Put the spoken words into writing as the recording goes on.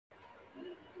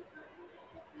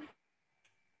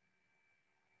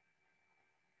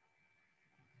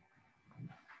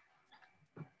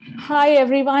Hi,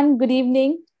 everyone. Good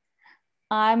evening.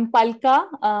 I'm Palka.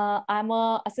 I'm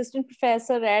an assistant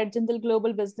professor at Jindal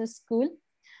Global Business School.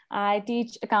 I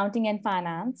teach accounting and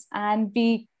finance, and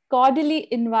we cordially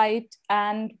invite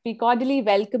and we cordially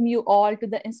welcome you all to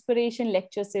the Inspiration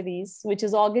Lecture Series, which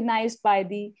is organized by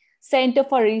the Center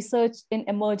for Research in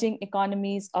Emerging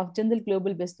Economies of Jindal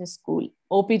Global Business School,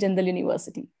 OP Jindal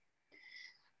University.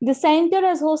 The center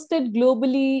has hosted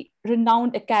globally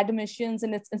renowned academicians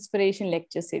in its Inspiration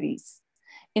Lecture Series.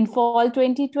 In fall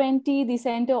 2020, the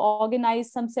center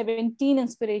organized some 17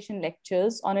 inspiration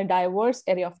lectures on a diverse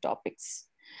array of topics,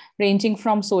 ranging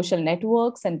from social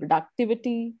networks and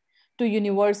productivity to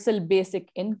universal basic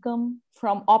income,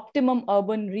 from optimum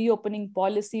urban reopening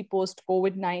policy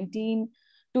post-COVID-19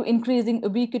 to increasing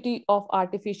ubiquity of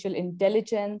artificial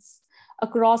intelligence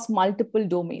across multiple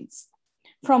domains,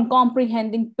 from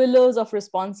comprehending pillars of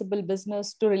responsible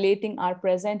business to relating our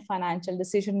present financial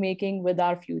decision-making with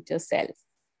our future self.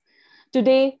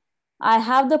 Today, I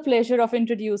have the pleasure of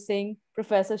introducing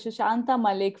Professor Sushanta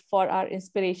Mallick for our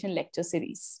Inspiration Lecture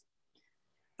Series.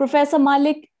 Professor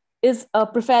Mallick is a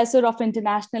professor of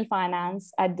international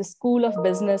finance at the School of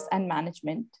Business and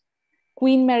Management,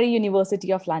 Queen Mary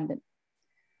University of London.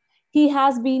 He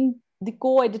has been the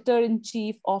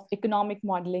co-editor-in-chief of Economic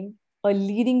Modeling, a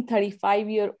leading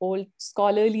 35-year-old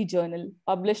scholarly journal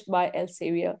published by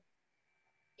Elsevier.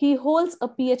 He holds a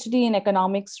PhD in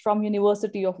economics from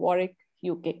University of Warwick,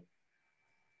 UK.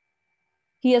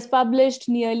 He has published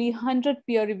nearly 100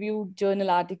 peer-reviewed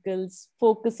journal articles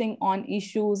focusing on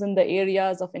issues in the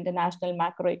areas of international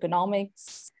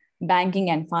macroeconomics,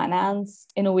 banking and finance,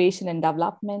 innovation and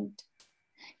development.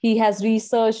 He has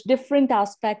researched different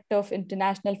aspects of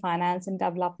international finance and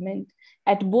development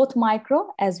at both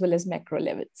micro as well as macro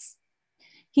levels.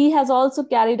 He has also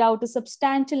carried out a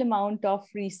substantial amount of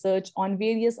research on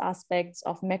various aspects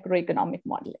of macroeconomic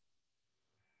modeling.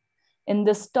 In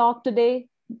this talk today,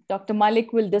 Dr.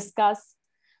 Mallick will discuss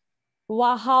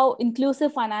how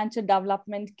inclusive financial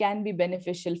development can be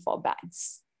beneficial for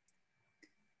banks.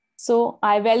 So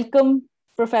I welcome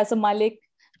Professor Mallick.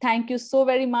 Thank you so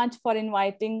very much for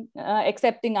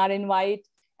accepting our invite,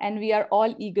 and we are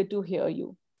all eager to hear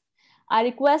you. I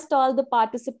request all the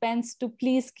participants to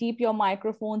please keep your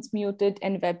microphones muted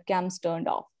and webcams turned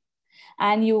off.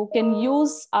 And you can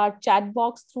use our chat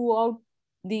box throughout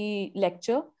the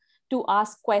lecture to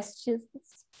ask questions,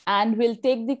 and we'll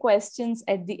take the questions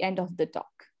at the end of the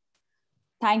talk.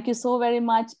 Thank you so very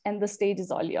much, and the stage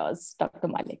is all yours, Dr.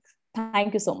 Mallick.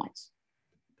 Thank you so much.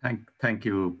 Thank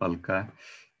you, Palka.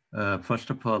 First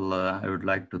of all, I would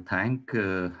like to thank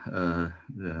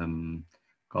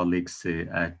colleagues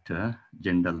at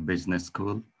Jindal Business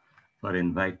School for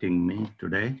inviting me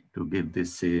today to give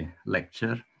this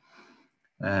lecture.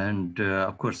 And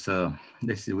of course,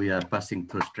 we are passing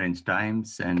through strange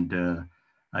times, and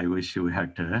I wish we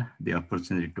had the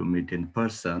opportunity to meet in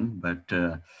person, but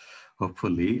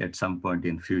hopefully at some point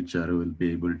in future, we'll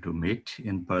be able to meet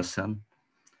in person.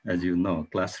 As you know,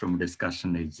 classroom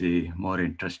discussion is more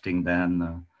interesting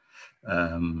than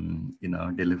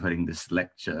delivering this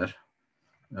lecture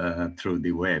through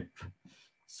the web.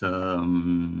 So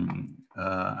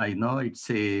I know it's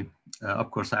of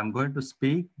course, I'm going to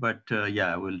speak, but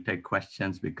yeah, we'll take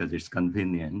questions because it's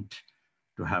convenient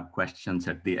to have questions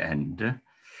at the end.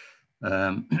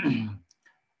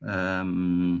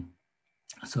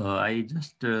 So I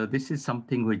just, this is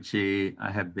something which I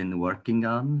have been working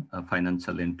on,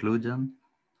 financial inclusion.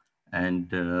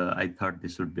 And I thought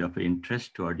this would be of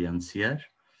interest to audience here.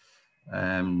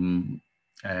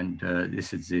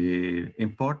 This is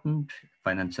important.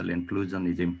 Financial inclusion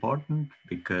is important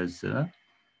because the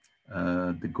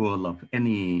goal of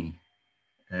any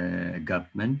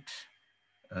government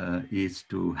is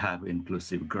to have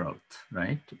inclusive growth,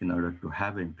 right? In order to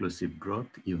have inclusive growth,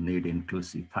 you need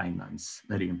inclusive finance,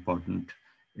 very important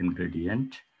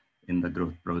ingredient in the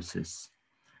growth process.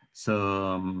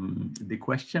 So the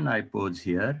question I pose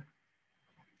here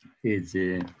is,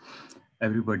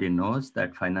 everybody knows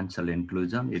that financial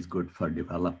inclusion is good for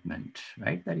development,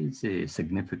 right? There is a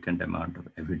significant amount of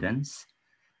evidence,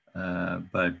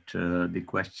 but the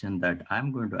question that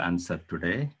I'm going to answer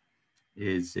today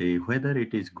is whether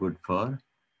it is good for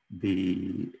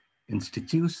the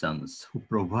institutions who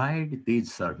provide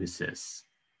these services,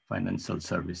 financial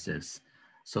services.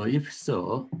 So if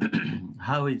so,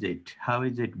 how is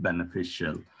it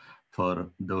beneficial for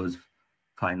those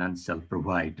financial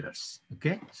providers?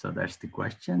 Okay, so that's the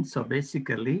question. So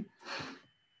basically,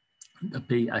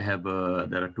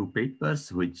 there are two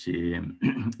papers which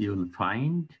you'll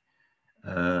find,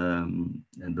 and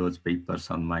those papers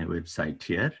on my website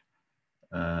here.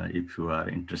 if you are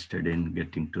interested in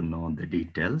getting to know the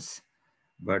details.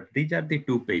 But these are the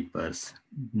two papers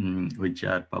which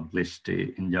are published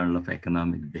in Journal of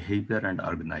Economic Behavior and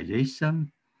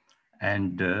Organization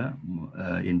and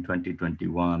in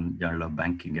 2021 Journal of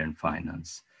Banking and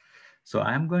Finance. So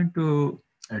I'm going to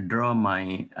draw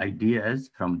my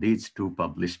ideas from these two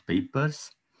published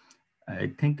papers.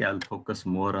 I think I'll focus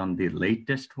more on the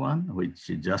latest one, which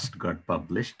just got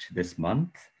published this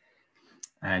month.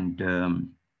 And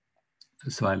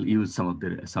so I'll use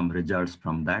some results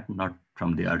from that, not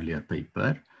from the earlier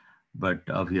paper, but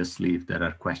obviously if there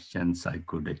are questions, I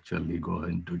could actually go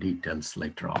into details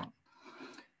later on.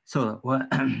 So what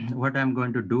I'm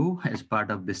going to do as part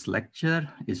of this lecture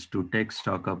is to take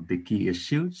stock of the key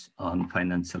issues on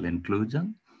financial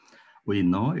inclusion. We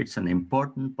know it's an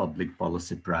important public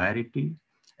policy priority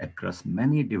across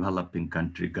many developing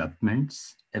country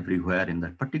governments everywhere in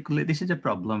that. Particularly, this is a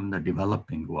problem in the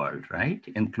developing world, right?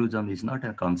 Inclusion is not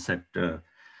a concept.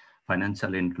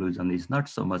 Financial inclusion is not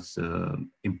so much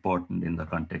important in the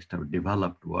context of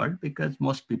developed world because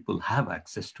most people have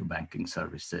access to banking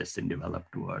services in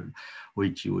developed world,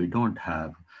 which we don't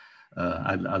have.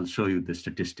 I'll show you the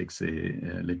statistics a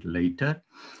little later.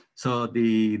 So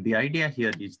the idea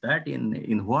here is that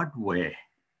in what way,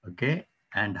 okay,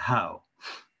 and how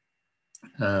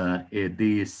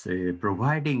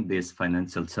providing these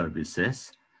financial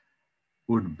services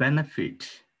would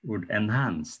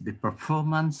enhance the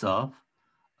performance of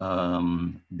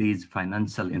these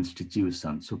financial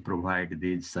institutions who provide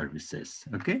these services,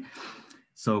 okay?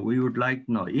 So we would like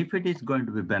to know if it is going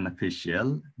to be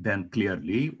beneficial, then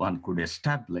clearly one could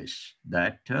establish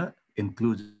that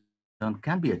inclusion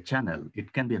can be a channel,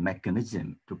 it can be a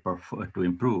mechanism to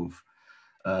improve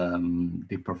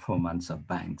the performance of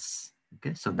banks.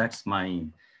 Okay, so that's my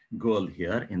goal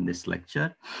here in this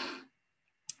lecture.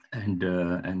 And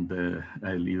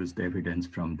I'll use the evidence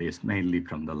from this, mainly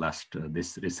from the last,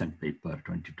 this recent paper,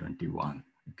 2021,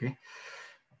 okay?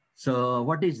 So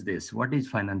what is this? What is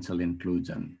financial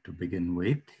inclusion? To begin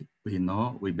with, we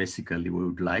know we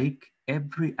would like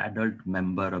every adult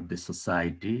member of the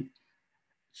society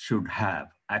should have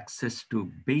access to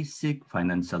basic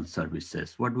financial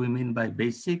services. What do we mean by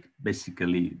basic?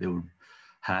 Basically, they would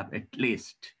have at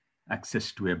least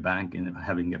access to a bank and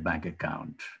having a bank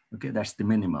account. Okay, that's the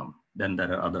minimum. Then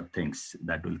there are other things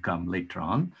that will come later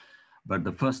on. But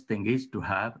the first thing is to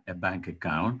have a bank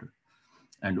account.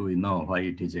 And we know why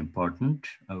it is important.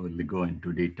 I will go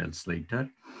into details later.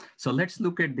 So let's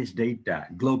look at this data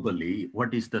globally.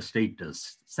 What is the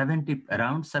status?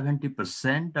 Around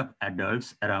 70% of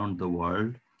adults around the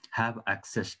world have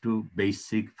access to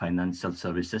basic financial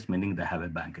services, meaning they have a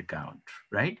bank account,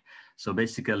 right? So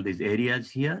basically these areas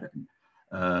here,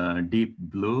 deep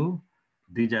blue,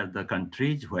 these are the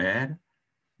countries where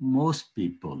most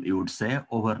people, you would say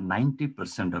over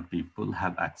 90% of people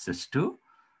have access to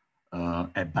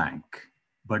a bank.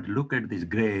 But look at these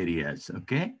gray areas,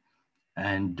 okay?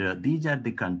 And these are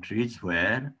the countries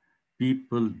where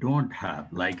people don't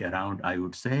have, like around, I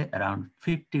would say around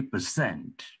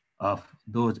 50% of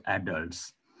those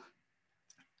adults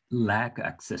lack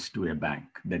access to a bank.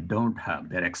 They don't have,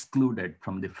 they're excluded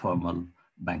from the formal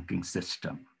banking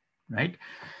system, right?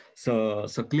 So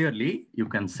clearly you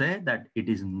can say that it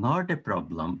is not a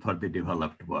problem for the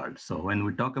developed world. So when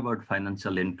we talk about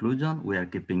financial inclusion, we are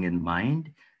keeping in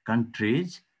mind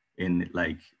countries in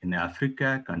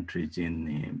Africa, countries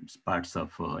in parts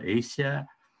of Asia,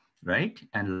 right?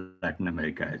 And Latin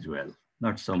America as well.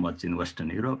 Not so much in Western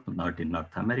Europe, not in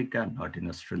North America, not in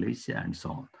Australasia, and so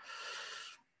on.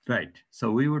 Right,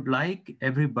 so we would like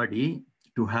everybody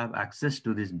to have access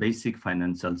to these basic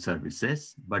financial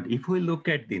services. But if we look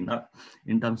at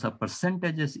in terms of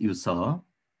percentages, you saw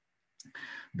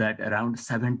that around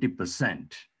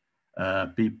 70%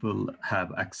 people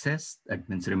have access. That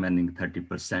means remaining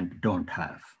 30% don't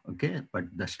have, okay? But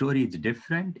the story is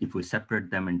different if we separate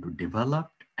them into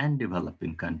developed and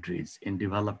developing countries. In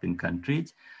developing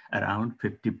countries, around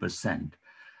 50%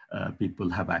 people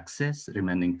have access,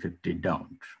 remaining 50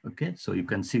 don't, okay? So you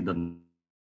can see the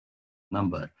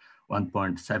number,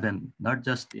 1.7, not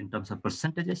just in terms of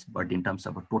percentages, but in terms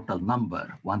of a total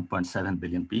number, 1.7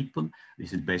 billion people.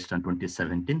 This is based on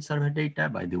 2017 survey data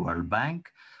by the World Bank.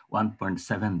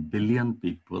 1.7 billion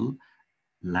people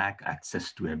lack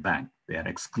access to a bank. They are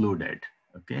excluded,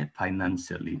 okay,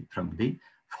 financially from the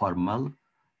formal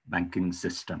banking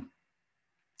system.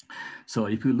 So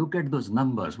if you look at those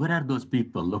numbers, where are those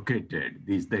people located?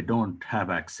 They don't have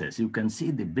access. You can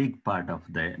see the big part of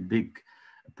the big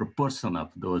proportion of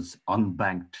those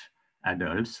unbanked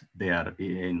adults, they are,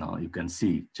 you can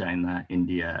see China,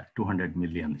 India, 200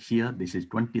 million here. This is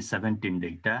 2017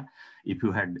 data. If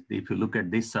you look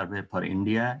at this survey for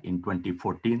India in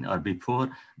 2014 or before,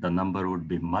 the number would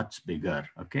be much bigger.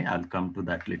 Okay, I'll come to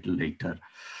that little later.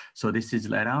 So this is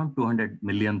around 200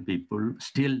 million people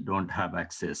still don't have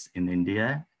access in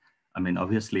India. I mean,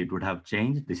 obviously it would have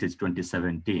changed. This is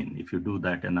 2017. If you do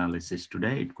that analysis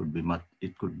today, it could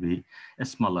be a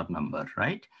smaller number,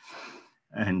 right?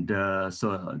 And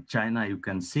so China, you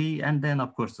can see, and then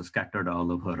of course scattered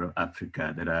all over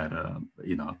Africa, there are,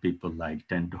 people like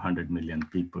 10 to 100 million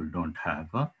people don't have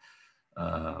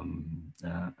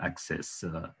access.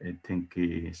 I think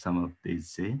some of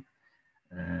these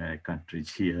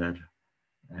countries here,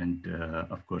 and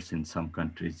of course in some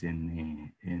countries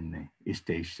in East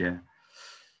Asia,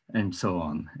 and so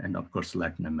on, and of course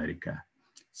Latin America.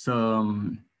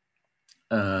 So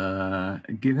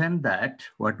given that,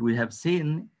 what we have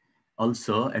seen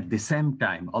also at the same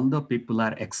time, although people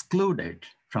are excluded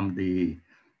from the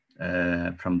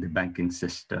banking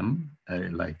system,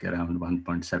 like around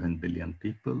 1.7 billion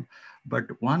people, but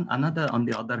on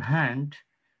the other hand,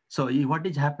 so what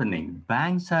is happening?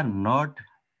 Banks are not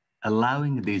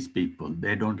allowing these people.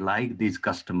 They don't like these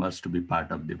customers to be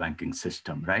part of the banking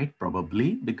system, right?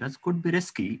 Probably because it could be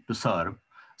risky to serve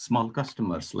small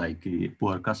customers, like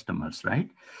poor customers, right?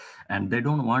 And they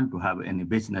don't want to have any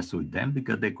business with them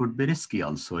because they could be risky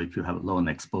also if you have loan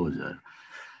exposure.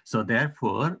 So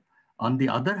therefore, on the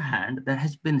other hand, there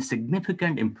has been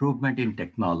significant improvement in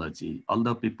technology.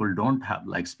 Although people don't have,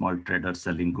 like small traders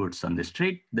selling goods on the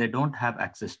street, they don't have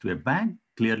access to a bank.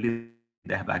 Clearly,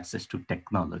 they have access to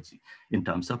technology in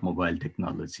terms of mobile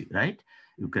technology, right?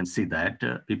 You can see that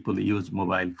people use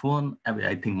mobile phone.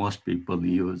 I think most people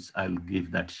use, I'll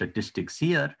give that statistics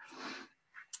here.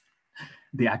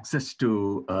 The access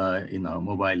to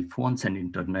mobile phones and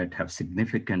internet have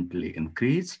significantly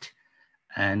increased.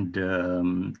 And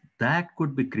that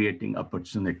could be creating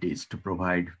opportunities to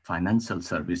provide financial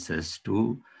services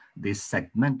to this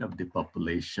segment of the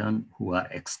population who are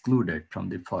excluded from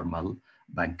the formal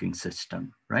banking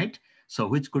system, right? So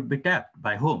which could be tapped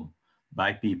by whom?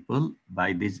 By people,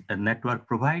 by these network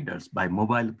providers, by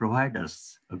mobile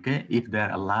providers, okay? If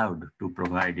they're allowed to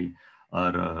provide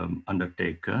or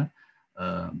undertake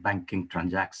banking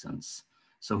transactions.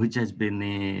 So which has been,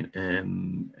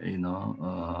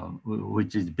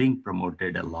 which is being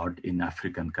promoted a lot in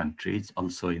African countries,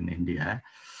 also in India.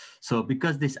 So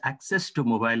because this access to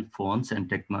mobile phones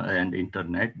and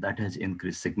internet, that has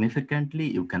increased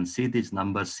significantly. You can see these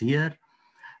numbers here,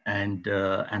 and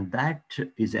that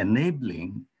is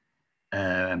enabling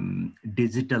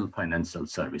digital financial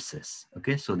services.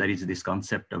 Okay, so there is this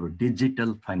concept of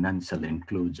digital financial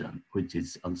inclusion, which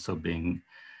is also being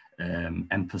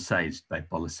emphasized by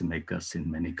policymakers in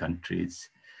many countries,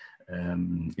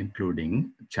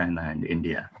 including China and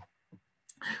India.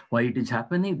 Why it is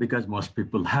happening? Because most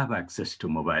people have access to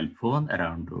mobile phone.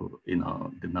 Around,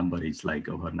 the number is like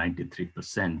over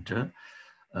 93%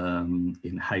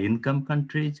 in high-income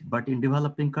countries, but in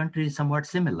developing countries, somewhat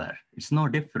similar. It's no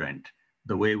different.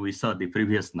 The way we saw the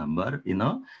previous number,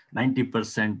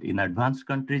 90% in advanced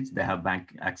countries, they have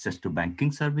access to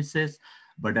banking services,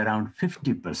 but around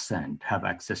 50% have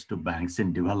access to banks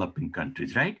in developing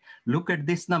countries, right? Look at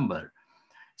this number.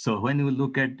 So when you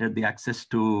look at the access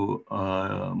to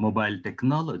mobile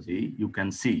technology, you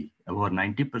can see over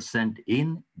 90%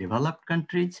 in developed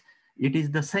countries. It is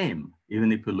the same,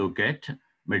 even if you look at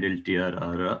middle tier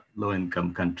or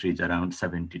low-income countries, around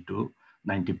 70 to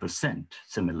 90%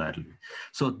 similarly.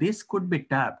 So this could be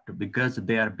tapped because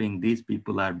these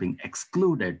people are being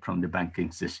excluded from the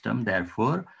banking system.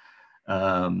 Therefore,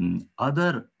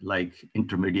 other like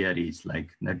intermediaries, like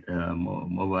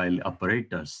mobile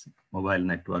operators, mobile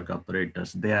network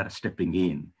operators, they are stepping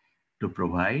in to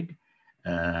provide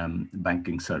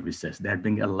banking services. They're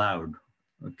being allowed,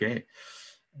 okay,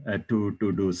 to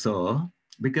do so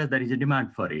because there is a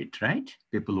demand for it, right?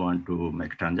 People want to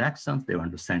make transactions. They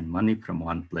want to send money from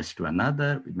one place to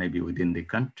another, maybe within the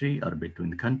country or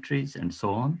between countries and so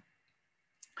on.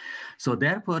 So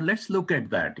therefore, let's look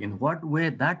at that. In what way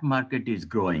that market is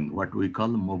growing, what we call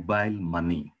mobile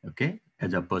money, okay?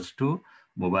 As opposed to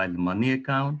mobile money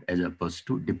account, as opposed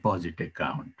to deposit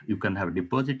account. You can have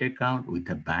deposit account with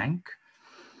a bank,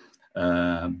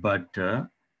 but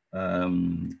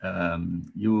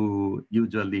you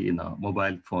usually,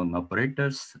 mobile phone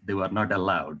operators, they were not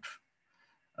allowed.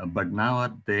 But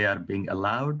now they are being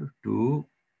allowed to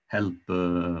help,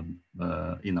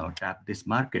 tap this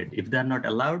market. If they're not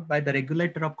allowed by the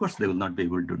regulator, of course, they will not be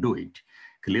able to do it.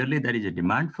 Clearly, there is a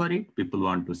demand for it. People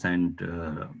want to send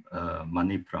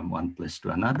money from one place to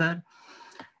another.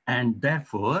 And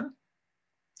therefore,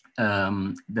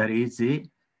 there is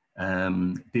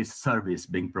this service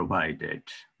being provided,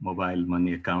 mobile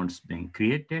money accounts being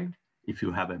created. If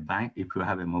you have a bank, if you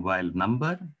have a mobile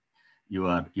number,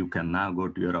 you can now go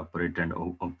to your operator and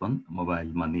open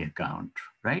mobile money account,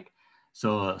 right?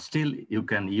 So still you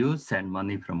can send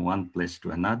money from one place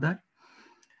to another,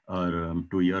 or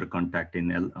to your contact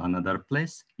in another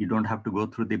place. You don't have to go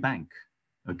through the bank,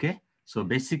 okay? So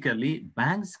basically,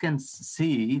 banks can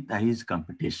see there is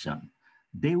competition.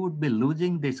 They would be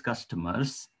losing these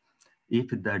customers if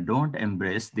they don't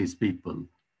embrace these people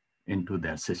into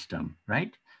their system,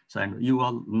 right? So, and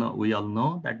we all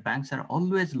know that banks are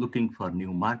always looking for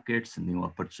new markets, new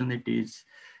opportunities,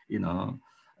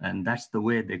 and that's the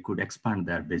way they could expand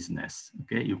their business.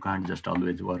 Okay, you can't just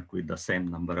always work with the same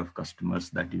number of customers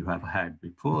that you have had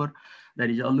before. There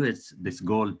is always this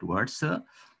goal towards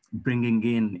bringing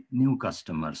in new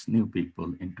customers, new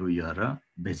people into your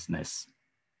business.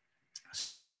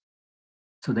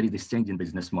 So there is this change in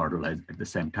business model at the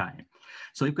same time.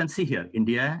 So you can see here,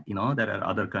 India, there are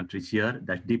other countries here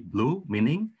that deep blue,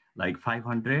 meaning like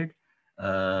 500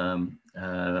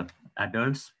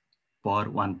 adults per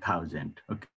 1,000.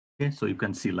 Okay, so you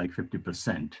can see like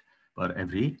 50% for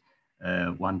every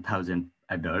 1,000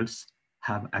 adults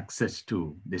have access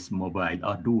to this mobile,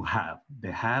 or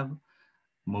they have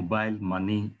mobile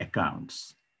money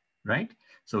accounts, right?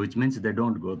 So which means they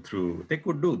don't go through, they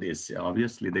could do this.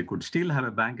 Obviously, they could still have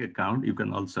a bank account. You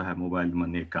can also have mobile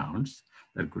money accounts.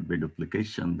 There could be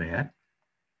duplication there.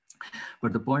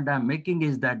 But the point I'm making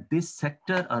is that this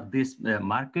sector or this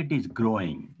market is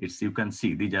growing. You can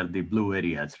see, these are the blue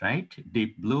areas, right?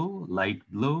 Deep blue, light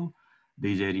blue,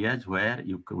 these areas where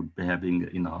you could be having,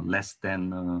 less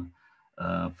than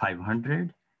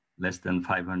 500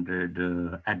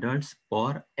 adults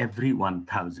per every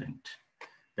 1,000.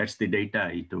 That's the data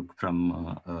I took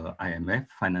from IMF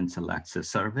Financial Access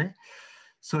Survey.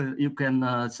 So you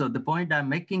can. So the point I'm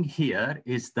making here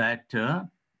is that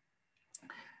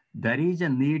there is a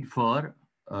need for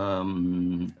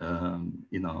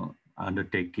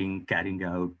carrying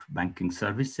out banking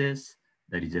services.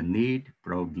 There is a need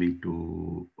probably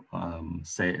to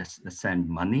send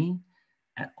money,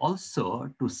 and also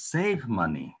to save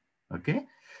money. Okay.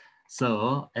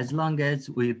 So as long as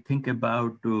we think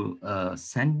about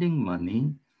sending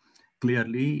money,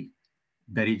 clearly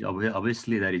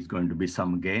obviously there is going to be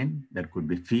some gain. There could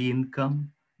be fee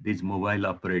income. These mobile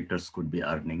operators could be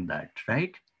earning that,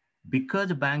 right?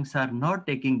 Because banks are not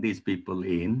taking these people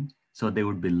in, so they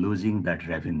would be losing that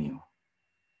revenue,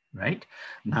 right?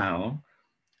 Now,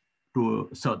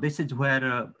 so this is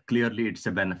where clearly it's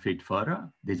a benefit for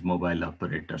these mobile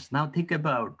operators. Now think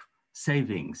about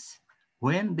savings.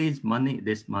 When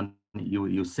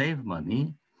you save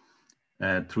money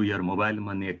through your mobile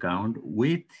money account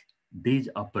with these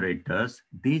operators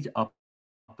are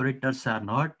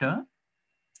not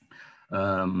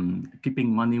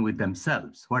keeping money with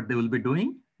themselves. What they will be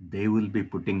doing? They will be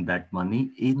putting that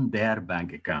money in their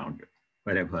bank account,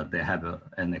 wherever they have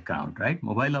an account, right?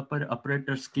 Mobile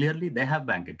operators, clearly they have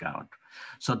bank account.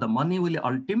 So the money will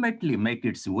ultimately make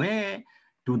its way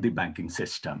to the banking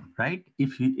system, right?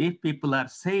 If people are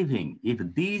saving, if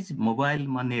these mobile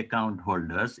money account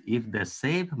holders, if they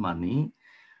save money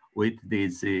with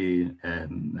these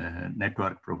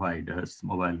network providers,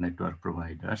 mobile network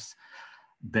providers,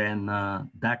 then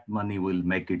that money will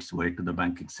make its way to the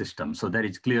banking system. So there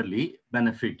is clearly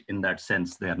benefit in that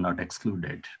sense. They are not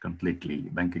excluded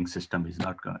completely. Banking system is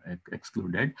not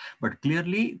excluded, but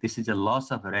clearly this is a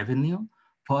loss of revenue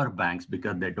for banks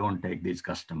because they don't take these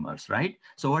customers, right?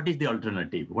 So what is the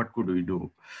alternative? What could we do?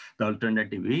 The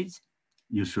alternative is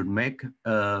you should make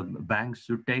banks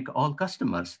should take all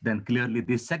customers. Then clearly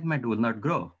this segment will not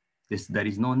grow. There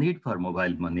is no need for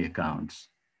mobile money accounts,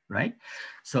 right?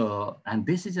 So, and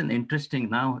this is an interesting,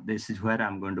 now this is where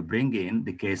I'm going to bring in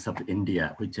the case of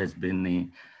India, which has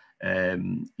been a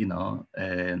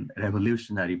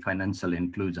revolutionary financial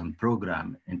inclusion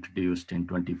program introduced in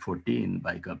 2014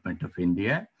 by Government of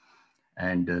India.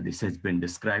 And this has been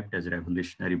described as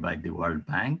revolutionary by the World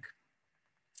Bank.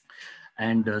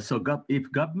 And so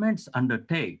if governments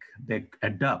they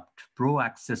adopt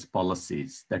pro-access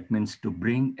policies, that means to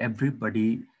bring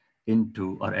everybody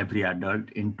into, or every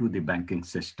adult into the banking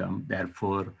system.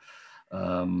 Therefore,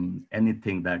 any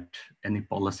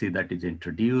policy that is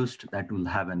introduced that will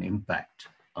have an impact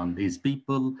on these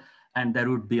people. And there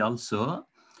would be also,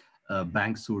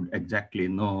 banks would exactly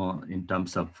know in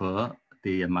terms of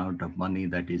the amount of money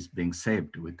that is being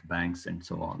saved with banks and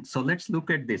so on. So let's look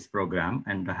at this program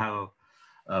and how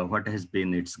what has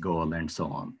been its goal, and so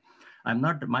on.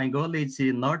 My goal is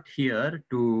not here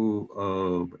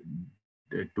to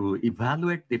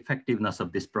evaluate the effectiveness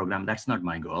of this program. That's not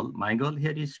my goal. My goal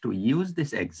here is to use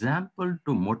this example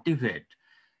to motivate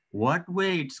what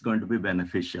way it's going to be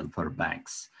beneficial for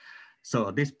banks.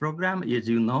 So this program, as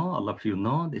you know, all of you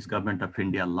know, this government of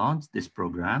India launched this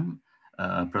program,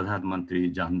 Pradhan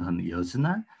Mantri Jan Dhan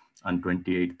Yojana, on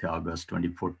 28th August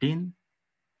 2014.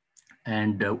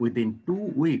 And within 2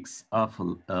 weeks of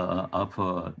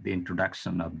the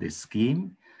introduction of this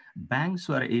scheme, banks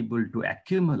were able to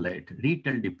accumulate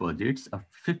retail deposits of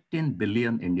 15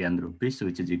 billion Indian rupees,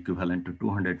 which is equivalent to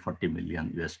 240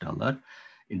 million US dollar,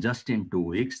 in 2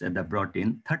 weeks, and they brought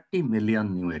in 30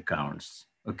 million new accounts.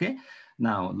 Okay,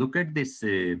 now look at this,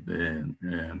 its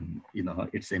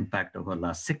impact over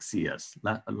last 6 years.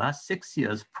 Last 6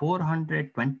 years,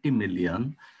 420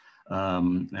 million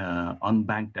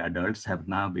unbanked adults have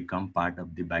now become part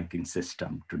of the banking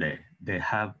system today. They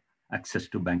have access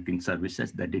to banking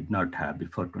services they did not have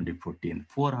before 2014,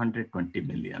 420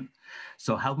 million.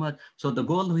 So how much? So the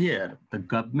goal here, the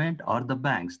government or the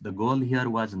banks, the goal here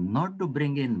was not to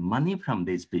bring in money from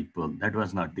these people. That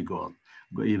was not the goal.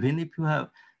 Even if you have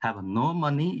no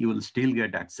money, you will still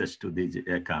get access to these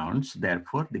accounts.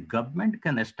 Therefore, the government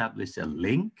can establish a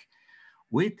link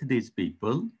with these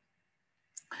people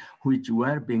which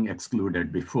were being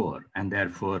excluded before, and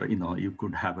therefore, you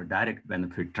could have a direct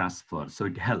benefit transfer. So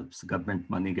it helps government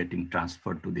money getting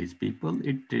transferred to these people.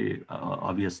 It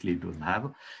obviously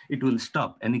it will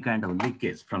stop any kind of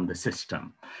leakage from the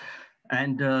system.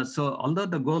 And so although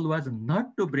the goal was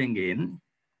not to bring in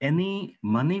any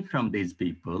money from these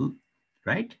people,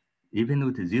 right? Even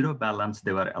with zero balance,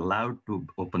 they were allowed to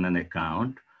open an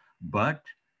account, but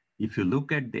if you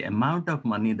look at the amount of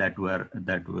money that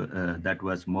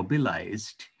was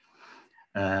mobilized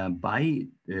by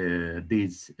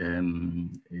these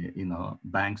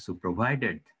banks who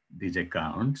provided these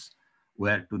accounts,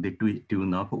 were to the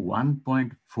tune of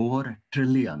 1.4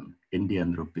 trillion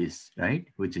Indian rupees, right?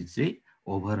 Which is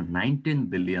over 19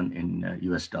 billion in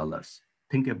US dollars.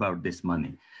 Think about this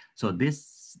money. So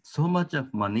so much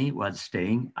of money was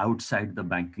staying outside the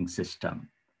banking system.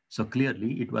 So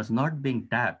clearly, it was not being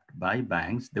tapped by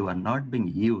banks. They were not being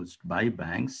used by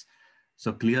banks.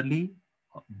 So clearly,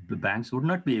 the banks would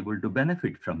not be able to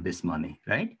benefit from this money,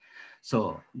 right?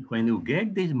 So when you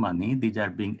get this money, these are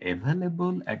being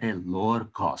available at a lower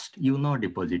cost.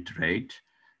 Deposit rate,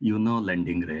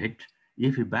 lending rate.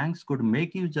 If banks could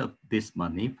make use of this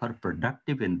money for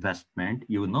productive investment,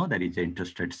 there is an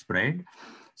interest rate spread.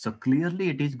 So clearly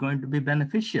it is going to be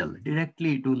beneficial.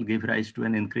 Directly, it will give rise to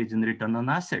an increase in return on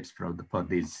assets for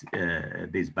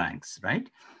these banks, right?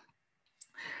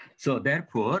 So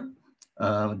therefore,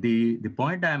 the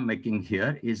point I'm making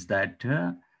here is that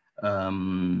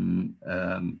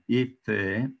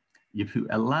if you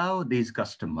allow these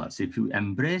customers, if you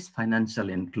embrace financial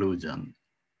inclusion,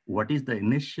 what is the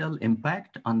initial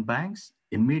impact on banks?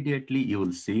 Immediately, you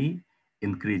will see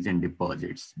increase in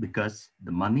deposits, because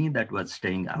the money that was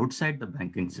staying outside the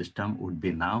banking system would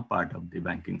be now part of the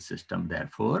banking system.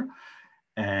 Therefore,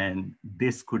 and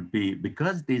this could be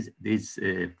because these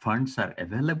funds are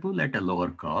available at a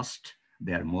lower cost.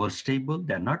 They are more stable.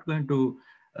 They're not going to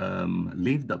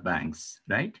leave the banks,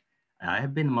 right? I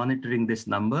have been monitoring this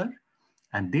number,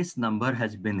 and this number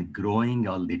has been growing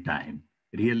all the time.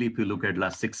 Really, if you look at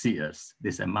last 6 years,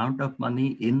 this amount of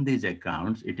money in these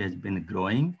accounts, it has been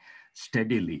growing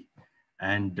steadily.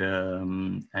 And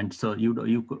so you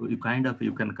can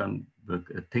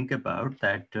think about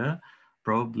that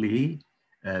probably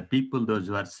people, those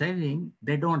who are saving,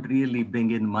 they don't really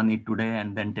bring in money today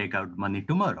and then take out money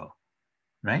tomorrow,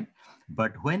 right?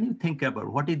 But when you think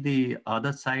about what is the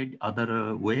other side,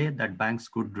 other way that banks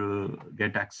could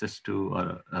get access to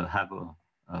or have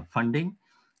funding,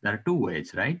 there are two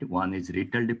ways, right? One is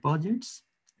retail deposits,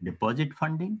 deposit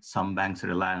funding. Some banks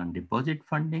rely on deposit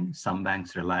funding. Some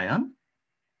banks rely on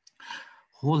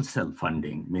wholesale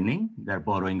funding, meaning they're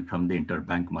borrowing from the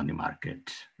interbank money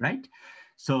market, right?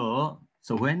 So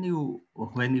when you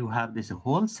have this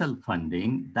wholesale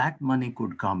funding, that money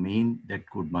could come in,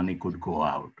 money could go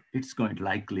out. It's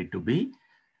likely to be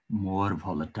more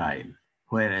volatile.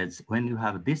 Whereas when you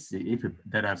have this, if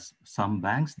there are some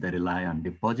banks, they rely on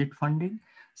deposit funding,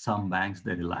 some banks,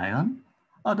 they rely on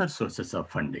other sources of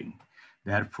funding.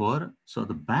 Therefore, so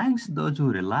the banks, those who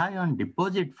rely on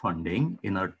deposit funding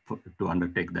in order to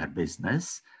undertake their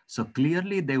business, so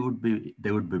clearly they would be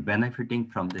benefiting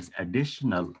from this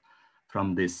additional,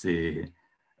 from this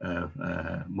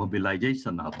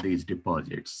mobilization of these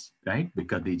deposits, right?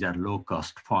 Because these are low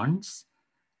cost funds,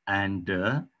 and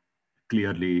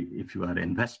clearly, if you are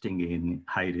investing in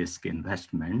high-risk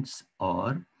investments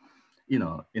or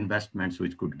investments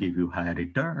which could give you higher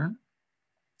return,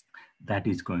 that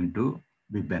is going to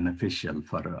be beneficial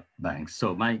for banks.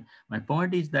 So my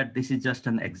point is that this is just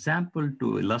an example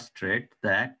to illustrate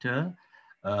that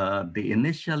the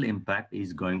initial impact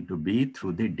is going to be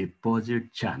through the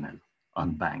deposit channel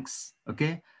on banks.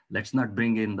 Okay, let's not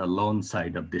bring in the loan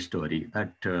side of the story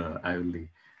that I will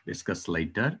discuss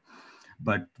later.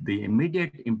 But the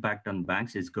immediate impact on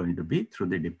banks is going to be through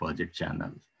the deposit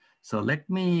channel. So let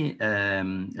me,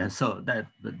 that's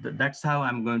how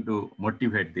I'm going to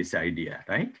motivate this idea,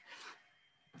 right?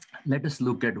 Let us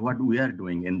look at what we are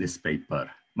doing in this paper.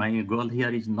 My goal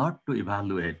here is not to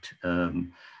evaluate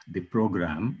the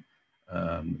program,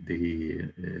 the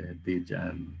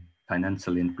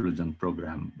financial inclusion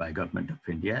program by Government of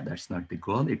India. That's not the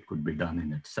goal. It could be done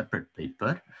in a separate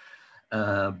paper.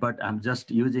 But I'm just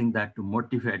using that to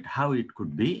motivate how it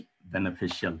could be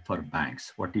beneficial for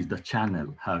banks. What is the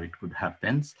channel, how it could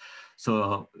happen.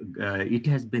 So it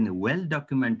has been well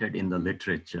documented in the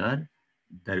literature.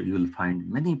 There you will find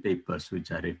many papers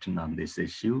which are written on this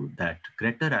issue, that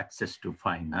greater access to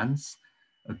finance,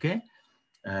 okay,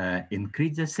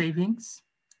 increases savings,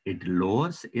 it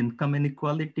lowers income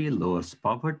inequality, lowers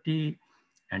poverty,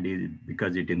 and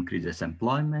because it increases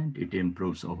employment, it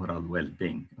improves overall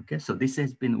well-being. Okay, so this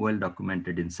has been well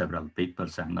documented in several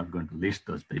papers. I'm not going to list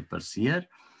those papers here,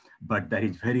 but there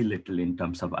is very little in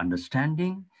terms of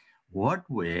understanding what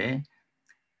way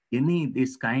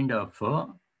this kind of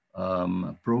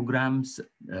programs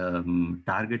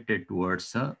targeted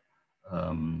towards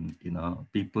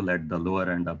people at the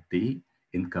lower end of the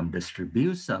income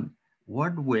distribution,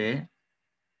 what way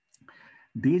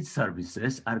these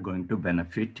services are going to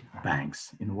benefit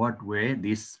banks, in what way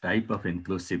this type of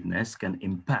inclusiveness can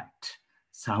impact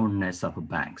soundness of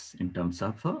banks in terms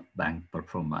of bank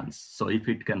performance. So if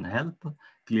it can help,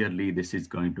 clearly this is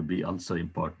going to be also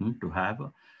important to have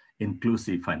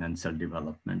inclusive financial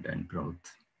development and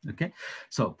growth. Okay,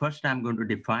 so first I'm going to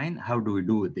define how do we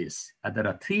do this. There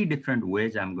are three different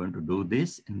ways I'm going to do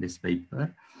this in this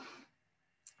paper.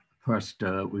 First,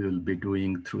 we will be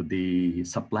doing through the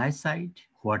supply side,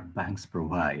 what banks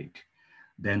provide.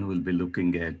 Then we'll be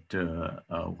looking at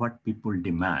what people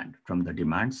demand from the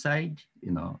demand side,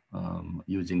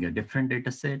 using a different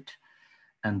data set.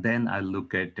 And then I'll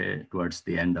look at, towards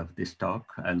the end of this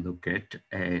talk, I'll look at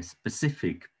a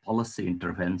specific policy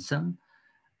intervention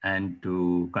and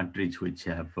to countries which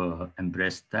have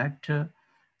embraced that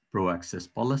pro-access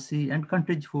policy and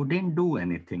countries who didn't do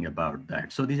anything about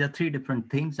that. So these are three different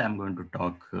things I'm going to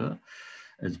talk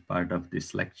as part of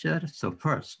this lecture. So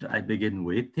first, I begin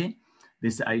with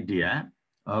this idea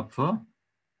of,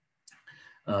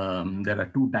 there are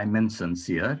two dimensions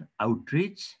here,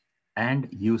 outreach and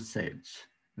usage,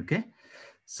 okay?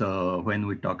 So when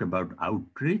we talk about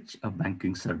outreach of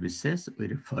banking services, we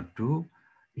refer to,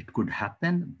 it could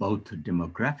happen both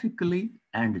demographically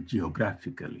and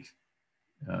geographically.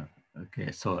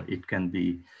 Okay, so it can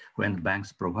be when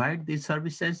banks provide these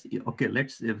services. Okay,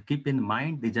 let's keep in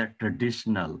mind these are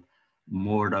traditional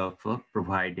mode of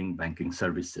providing banking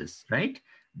services, right?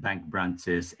 Bank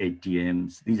branches,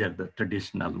 ATMs, these are the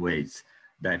traditional ways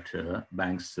that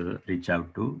banks reach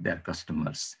out to their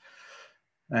customers.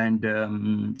 And,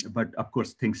 but of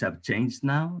course, things have changed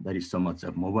now. There is so much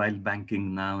of mobile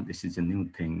banking now. This is a new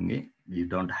thing. You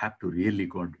don't have to really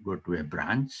go to a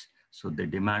branch. So the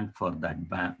demand for that,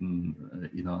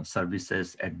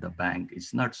 services at the bank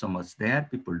is not so much there.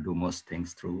 People do most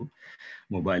things through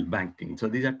mobile banking. So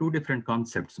these are two different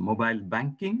concepts. Mobile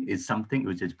banking is something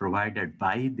which is provided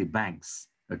by the banks,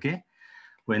 okay?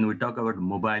 When we talk about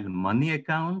mobile money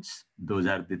accounts, those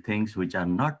are the things which are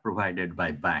not provided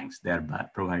by banks. They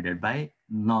are provided by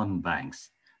non-banks,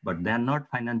 but they are not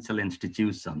financial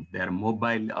institutions. They are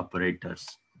mobile operators.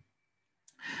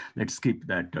 Let's keep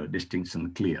that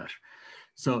distinction clear.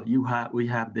 So we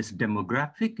have this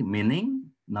demographic,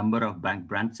 meaning number of bank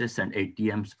branches and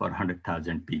ATMs for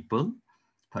 100,000 people,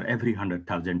 for every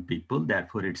 100,000 people.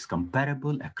 Therefore, it's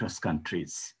comparable across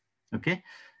countries, okay?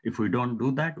 If we don't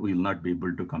do that, we will not be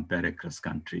able to compare across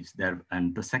countries there.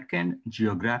 And the second,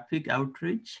 geographic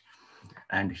outreach.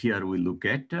 And here we look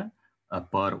at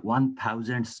per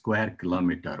 1,000 square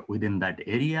kilometer. Within that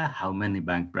area, how many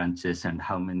bank branches and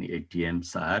how many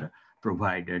ATMs are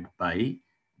provided by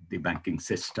the banking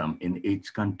system in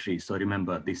each country. So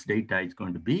remember, this data is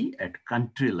going to be at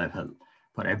country level.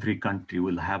 For every country,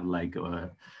 we'll have like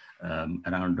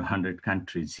around 100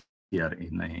 countries here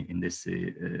in this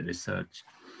research.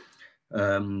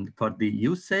 For the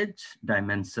usage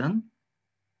dimension,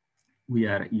 we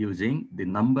are using the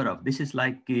number of, this is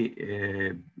like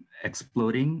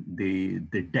exploring the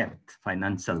depth,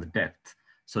 financial depth.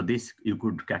 So this, you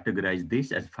could categorize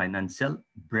this as financial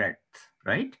breadth,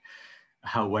 right?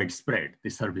 How widespread the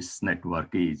service network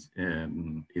is,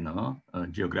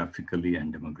 geographically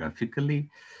and demographically.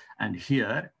 And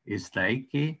here is like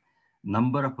a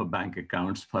number of bank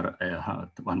accounts for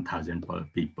 1,000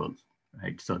 people,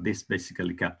 right? So this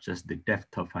basically captures the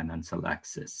depth of financial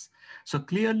access. So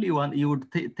clearly, you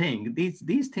would think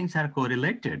these things are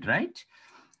correlated, right?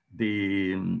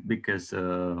 Because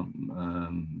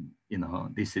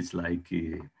this is like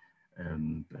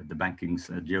the banking's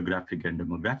geographic and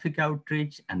demographic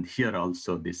outreach, and here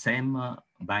also the same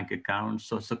bank accounts.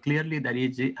 So clearly there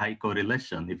is a high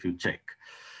correlation if you check.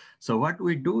 So what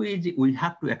we do is we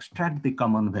have to extract the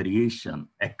common variation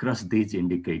across these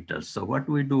indicators. So what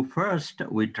we do first,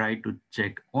 we try to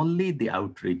check only the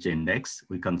outreach index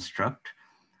we construct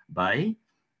by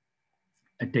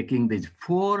taking these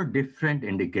 4 different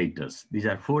indicators. These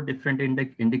are 4 different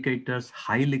indicators,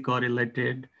 highly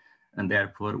correlated, and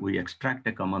therefore we extract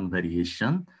a common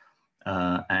variation,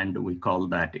 and we call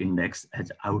that index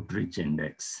as outreach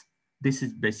index. This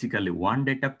is basically one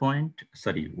data point,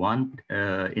 one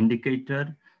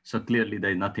indicator. So clearly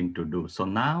there's nothing to do. So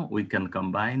now we can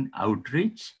combine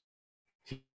outreach,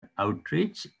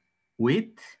 outreach with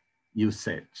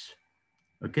usage.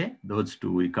 Okay, those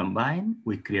two we combine,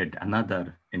 we create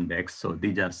another index. So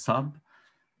these are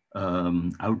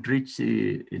outreach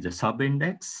is a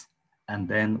sub-index, and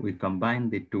then we combine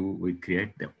the two, we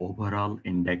create the overall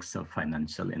index of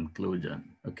financial inclusion.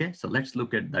 Okay, so let's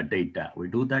look at the data. We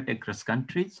do that across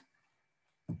countries.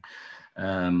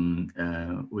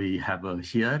 We have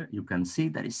here, you can see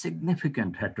there is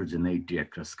significant heterogeneity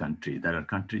across countries. There are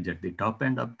countries at the top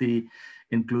end of the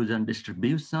inclusion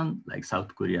distribution, like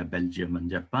South Korea, Belgium, and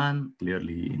Japan,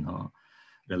 clearly,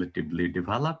 relatively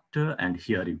developed. And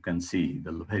here you can see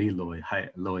the very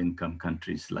low income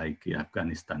countries like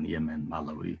Afghanistan, Yemen,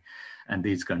 Malawi, and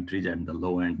these countries at the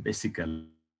low end, basically,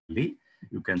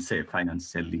 you can say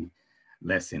financially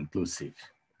less inclusive.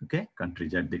 Okay,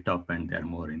 countries at the top end, they're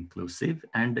more inclusive.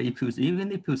 And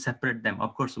even if you separate them,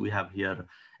 of course, we have here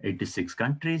 86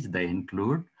 countries, they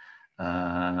include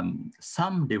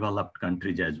some developed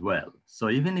countries as well. So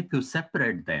even if you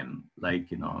separate them, like,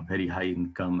 very high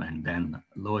income and then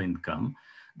low income,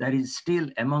 there is still,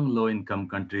 among low income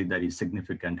countries, there is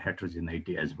significant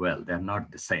heterogeneity as well. They're not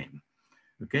the same,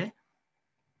 okay?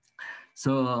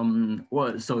 So,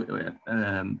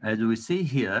 as we see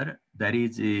here, there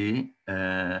is a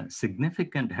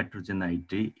significant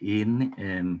heterogeneity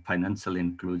in financial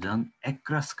inclusion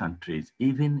across countries,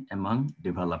 even among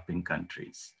developing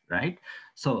countries, right?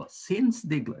 So, since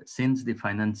the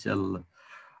financial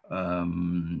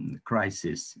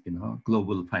crisis,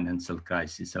 global financial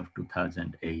crisis of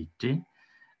 2008,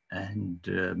 and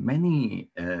many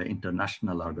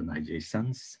international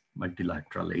organizations,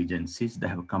 multilateral agencies, they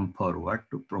have come forward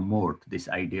to promote this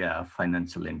idea of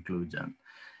financial inclusion.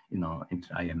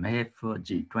 IMF,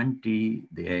 G20,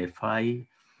 the AFI,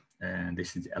 and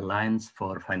this is Alliance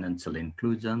for Financial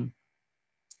Inclusion.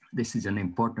 This is an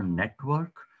important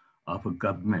network of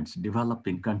governments,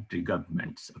 developing country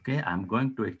governments. Okay, I'm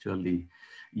going to actually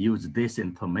use this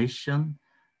information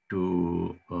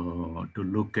to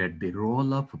look at the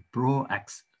role of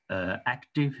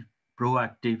proactive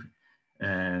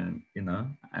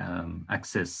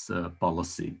access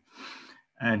policy,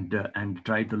 and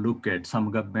try to look at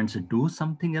some governments do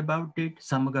something about it,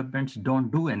 some governments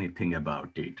don't do anything about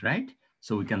it, right?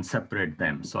 So we can separate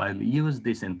them. So I'll use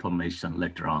this information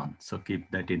later on. So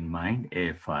keep that in mind,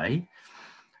 AFI.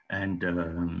 And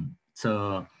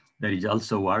so there is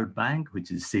also World Bank,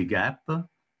 which is CGAP.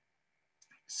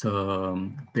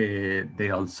 So they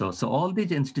also, so all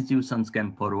these institutions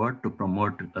came forward to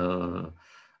promote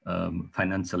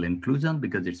financial inclusion,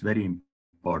 because it's very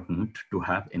important to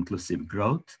have inclusive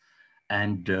growth.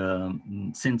 And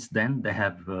since then, they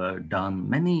have done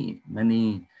many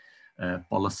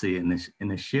policy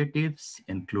initiatives,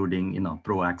 including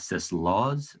pro-access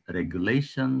laws,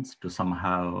 regulations, to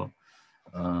somehow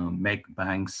make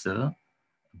banks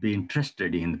be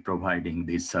interested in providing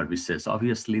these services.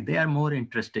 Obviously, they are more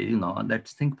interested,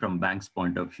 let's think from banks'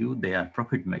 point of view, they are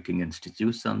profit-making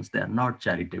institutions, they are not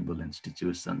charitable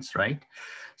institutions, right?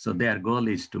 So their goal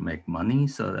is to make money.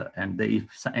 So, and if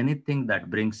anything that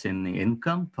brings in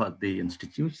income for the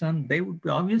institution, they would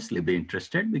obviously be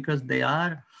interested, because they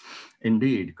are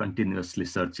indeed continuously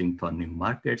searching for new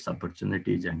markets,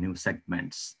 opportunities, and new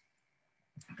segments,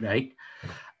 right?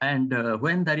 And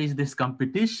when there is this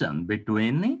competition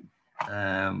between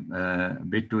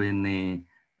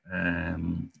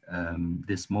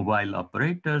these mobile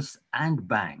operators and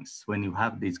banks. When you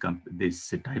have this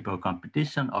type of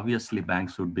competition, obviously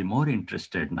banks would be more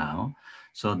interested now.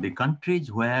 So the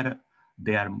countries where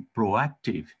they are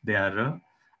proactive, they are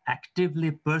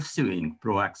actively pursuing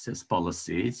pro-access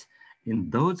policies. In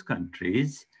those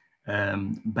countries,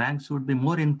 banks would be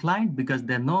more inclined because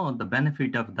they know the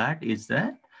benefit of that is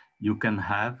that you can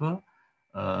have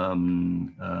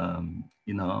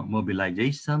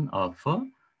mobilization of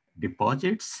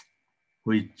deposits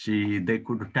which they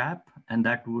could tap, and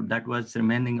that was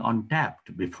remaining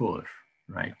untapped before,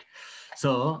 right?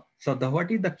 So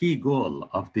what is the key goal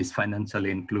of this financial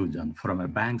inclusion from a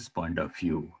bank's point of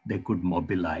view? They could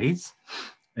mobilize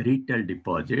retail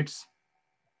deposits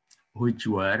which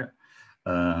were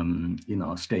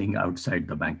staying outside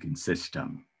the banking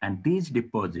system. And these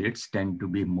deposits tend to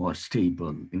be more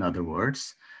stable. In other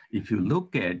words, if you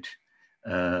look at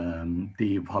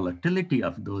the volatility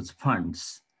of those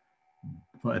funds,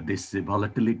 this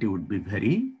volatility would be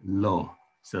very low.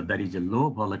 So there is a low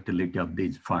volatility of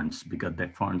these funds because the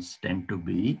funds tend to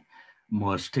be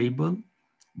more stable.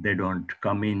 They don't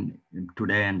come in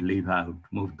today and leave out,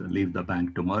 leave the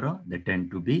bank tomorrow. They tend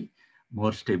to be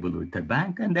more stable with the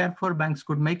bank, and therefore banks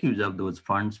could make use of those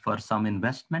funds for some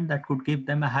investment that could give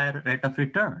them a higher rate of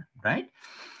return, right?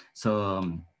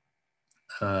 So,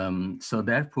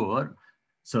 therefore,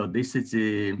 this is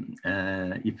if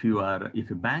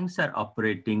banks are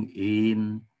operating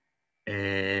in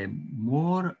a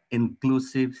more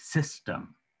inclusive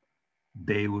system,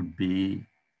 they would be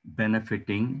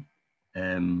benefiting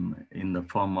in the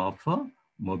form of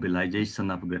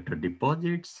mobilization of greater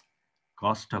deposits.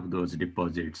 Cost of those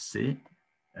deposits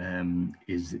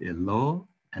is low,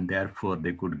 and therefore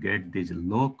they could get this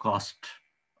low cost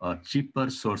or cheaper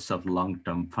source of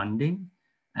long-term funding,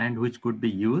 and which could be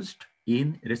used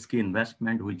in risky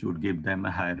investment, which would give them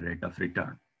a higher rate of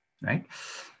return, right?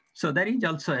 So there is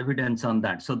also evidence on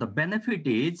that. So the benefit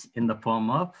is in the form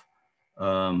of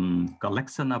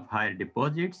collection of higher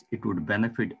deposits. It would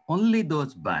benefit only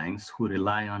those banks who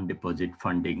rely on deposit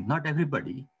funding, not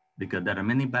everybody, because there are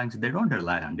many banks, they don't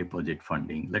rely on deposit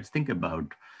funding. Let's think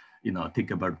about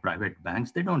private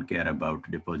banks. They don't care about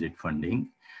deposit funding.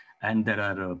 And there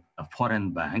are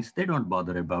foreign banks. They don't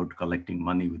bother about collecting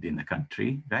money within a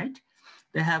country, right?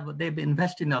 They've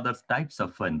invested in other types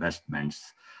of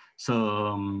investments.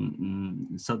 So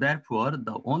therefore,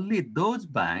 only those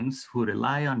banks who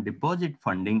rely on deposit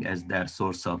funding as their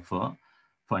source of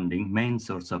funding, main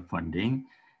source of funding,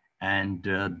 and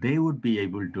they would be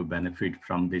able to benefit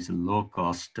from this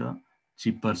low-cost,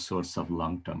 cheaper source of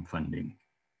long-term funding,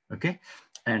 okay?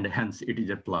 And hence, it is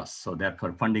a plus. So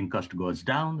therefore, funding cost goes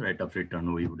down, rate of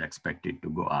return, we would expect it to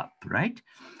go up, right?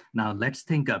 Now, let's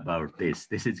think about this.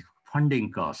 This is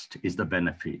funding cost is the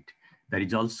benefit. There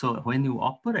is also, when you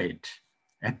operate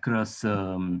across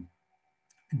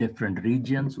different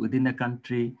regions within a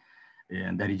country,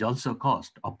 and there is also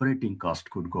cost. Operating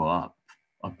cost could go up.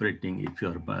 Operating, if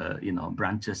your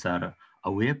branches are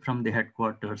away from the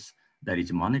headquarters, there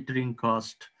is monitoring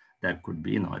cost. There could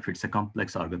be, if it's a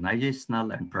complex organizational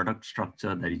and product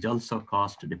structure, there is also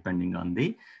cost depending on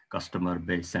the customer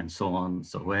base and so on.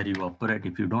 So where you operate,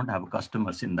 if you don't have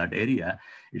customers in that area,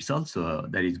 it's also,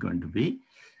 there is going to be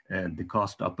the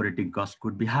operating cost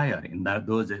could be higher in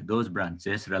those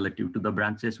branches relative to the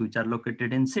branches which are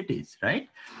located in cities, right?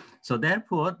 So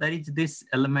therefore, there is this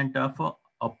element of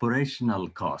operational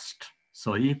cost.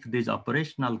 So if this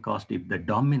operational cost, if they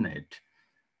dominate,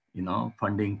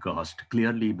 funding cost,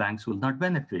 clearly banks will not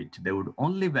benefit. They would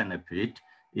only benefit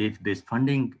if this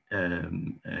funding,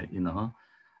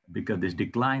 because this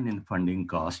decline in funding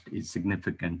cost is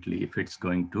significantly, if it's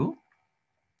going to,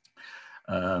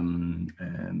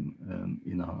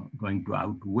 going to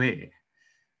outweigh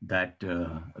that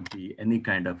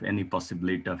any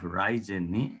possibility of rise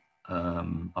in the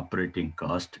operating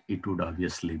cost, it would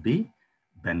obviously be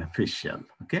beneficial.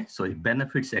 Okay, so if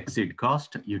benefits exceed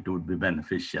cost, it would be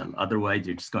beneficial. Otherwise,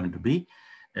 it's going to be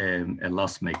a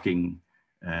loss-making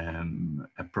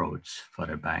approach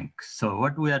for a bank. So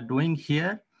what we are doing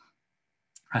here,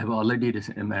 I've already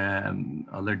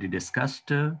discussed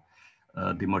the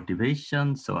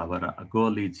motivation. So our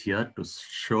goal is here to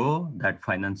show that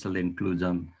financial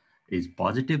inclusion is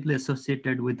positively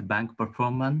associated with bank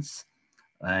performance.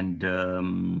 And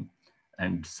the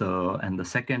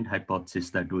second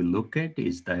hypothesis that we look at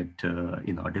is that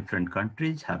different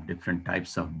countries have different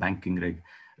types of banking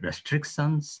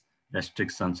restrictions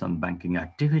on banking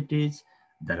activities.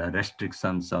 There are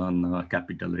restrictions on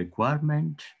capital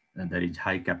requirement. There is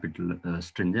high capital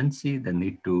stringency. They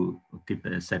need to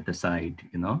set aside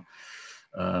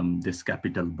this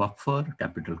capital buffer,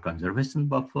 capital conservation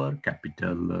buffer,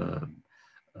 capital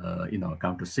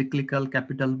counter-cyclical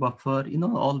capital buffer,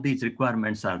 all these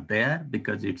requirements are there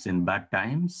because it's in bad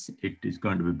times. It is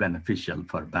going to be beneficial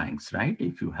for banks, right?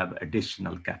 If you have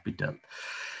additional capital.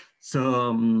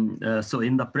 So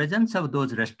in the presence of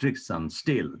those restrictions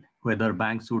still, whether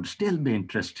banks would still be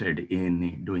interested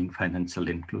in doing financial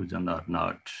inclusion or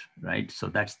not, right? So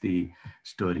that's the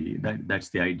story, that's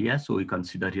the idea. So we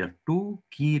consider here two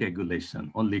key regulations,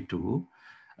 only two,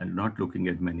 and not looking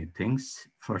at many things.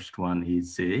 First one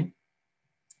is the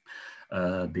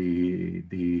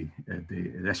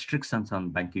restrictions on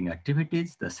banking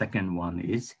activities. The second one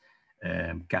is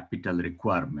capital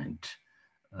requirement.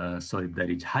 So if there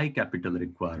is high capital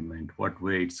requirement, what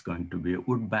way it's going to be?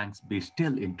 Would banks be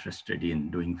still interested in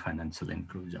doing financial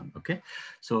inclusion? Okay,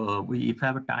 so if I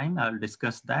have time, I'll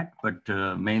discuss that, but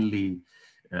mainly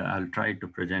I'll try to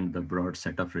present the broad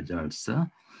set of results.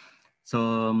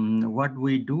 So what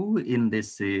we do in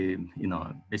this,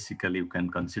 basically you can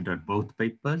consider both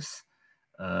papers,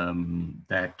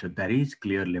 that there is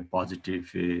clearly a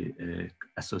positive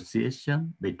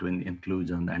association between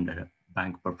inclusion and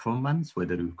bank performance,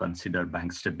 whether you consider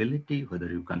bank stability, whether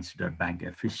you consider bank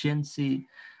efficiency,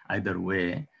 either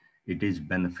way, it is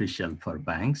beneficial for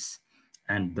banks.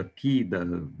 And the key,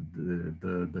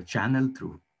 the channel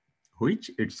through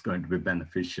which it's going to be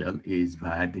beneficial is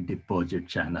via the deposit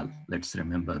channel. Let's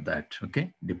remember that,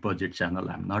 okay? Deposit channel,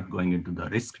 I'm not going into the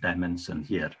risk dimension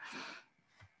here.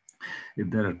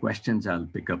 If there are questions, I'll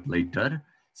pick up later.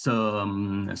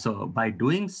 So, so by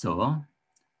doing so,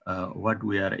 what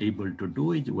we are able to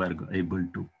do is we are able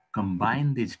to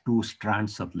combine these two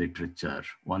strands of literature.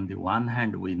 On the one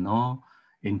hand, we know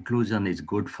inclusion is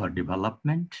good for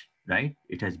development, right?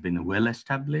 It has been well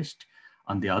established.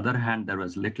 On the other hand, there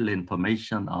was little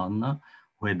information on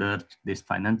whether this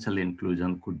financial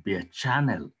inclusion could be a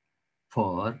channel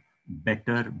for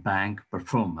better bank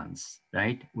performance,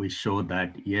 right? We show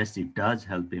that, yes, it does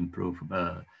help improve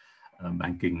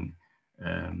banking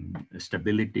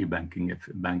stability,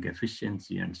 bank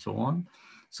efficiency, and so on.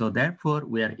 So therefore,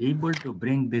 we are able to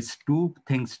bring these two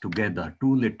things together,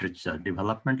 two literature,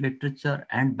 development literature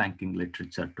and banking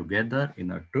literature together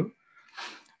in order to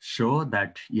show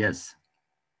that, yes,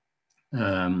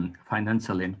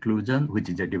 financial inclusion, which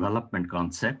is a development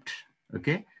concept,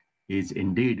 okay, is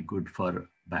indeed good for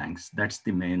banks. That's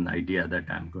the main idea that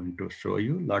I'm going to show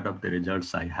you. A lot of the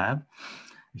results I have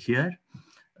here.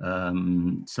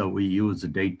 So we use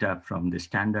data from the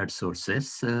standard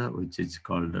sources, which is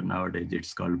called, nowadays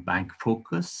it's called Bank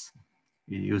Focus.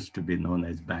 It used to be known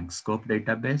as Bank Scope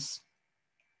database.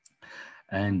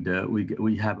 And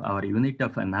we have our unit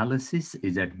of analysis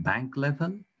is at bank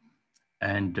level.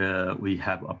 And we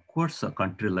have, of course, a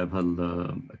country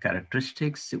level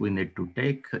characteristics we need to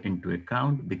take into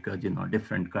account because,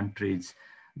 different countries,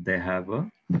 they have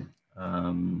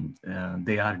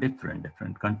they are different.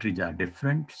 Different countries are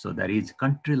different. So there is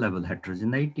country level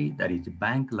heterogeneity, there is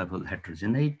bank level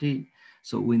heterogeneity.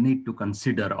 So we need to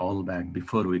consider all that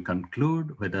before we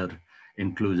conclude whether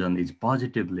inclusion is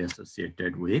positively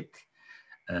associated with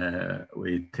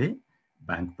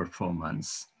bank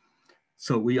performance.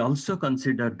 So we also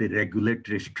consider the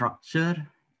regulatory structure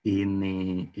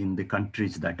in the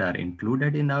countries that are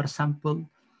included in our sample.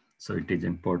 So it is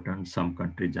important. Some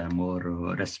countries are more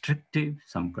restrictive,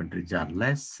 some countries are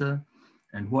less.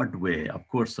 And what way? Of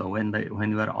course, so when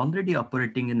you are already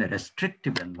operating in a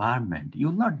restrictive environment, you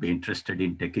will not be interested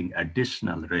in taking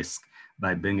additional risk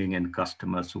by bringing in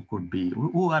customers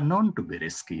who are known to be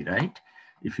risky, right?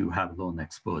 If you have loan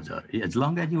exposure. As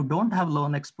long as you don't have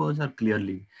loan exposure,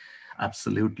 clearly,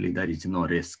 absolutely, there is no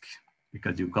risk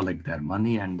because you collect their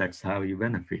money and that's how you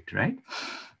benefit, right?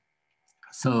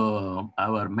 So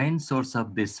our main source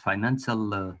of this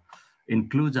financial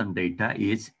inclusion data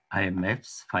is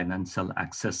IMF's Financial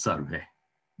Access Survey.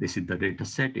 This is the data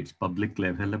set. It's publicly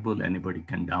available. Anybody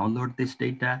can download this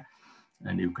data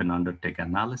and you can undertake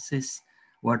analysis.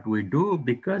 What we do,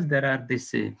 because there are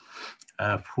this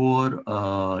four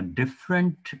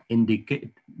different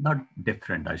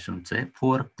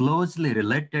four closely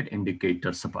related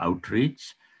indicators of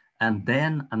outreach, and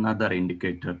then another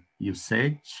indicator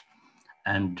usage.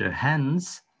 And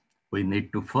hence, we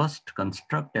need to first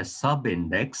construct a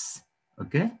sub-index,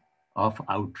 okay, of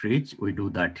outreach. We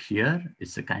do that here.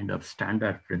 It's a kind of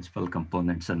standard principal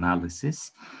components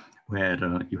analysis where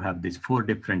you have these four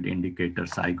different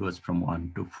indicators. I goes from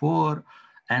 1 to 4.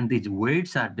 And these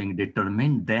weights are being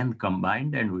determined, then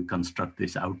combined, and we construct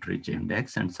this outreach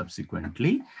index. And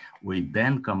subsequently, we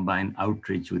then combine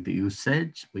outreach with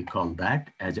usage. We call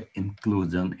that as an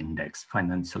inclusion index,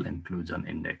 financial inclusion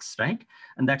index, right?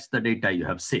 And that's the data you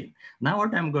have seen. Now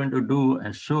what I'm going to do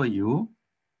is show you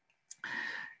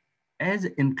as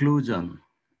inclusion,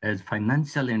 as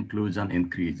financial inclusion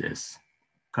increases,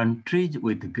 countries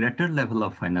with greater level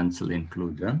of financial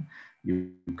inclusion,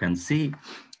 you can see,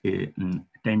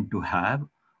 tend to have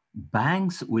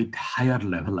banks with higher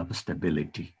level of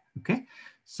stability, okay?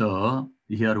 So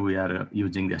here we are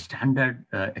using the standard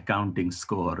accounting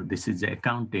score. This is the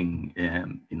accounting,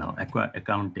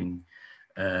 accounting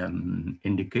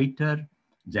indicator,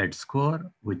 Z score,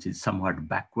 which is somewhat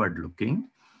backward looking.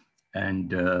 And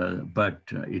but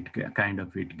it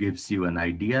gives you an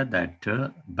idea that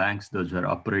banks, those who are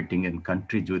operating in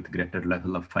countries with greater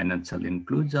level of financial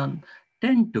inclusion,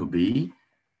 tend to be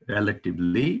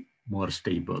relatively more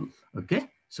stable. Okay,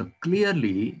 so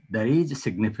clearly there is a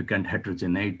significant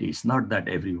heterogeneity. It's not that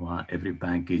every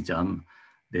bank is on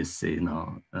this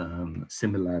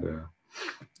similar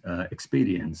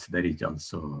experience. There is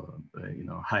also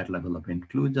higher level of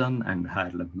inclusion and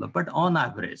higher level of, but on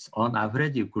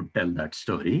average you could tell that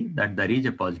story, that there is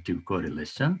a positive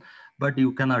correlation, but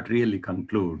you cannot really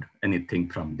conclude anything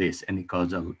from this, any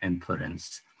causal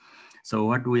inference. So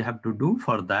what we have to do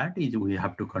for that is we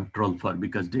have to control for,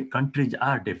 because the countries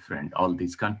are different, all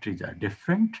these countries are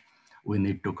different, we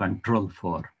need to control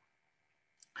for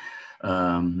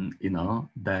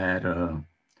their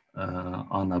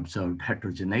unobserved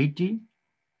heterogeneity,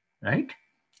 right?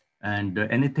 And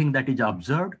anything that is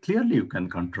observed, clearly you can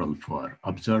control for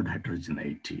observed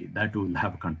heterogeneity, that will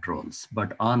have controls.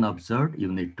 But unobserved,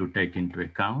 you need to take into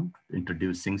account,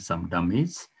 introducing some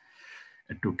dummies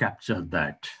to capture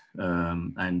that,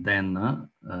 and then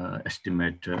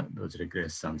estimate those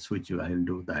regressions, which I will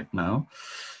do that now.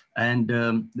 And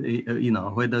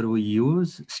whether we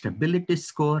use stability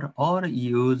score or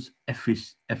use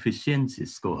efficiency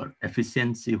score.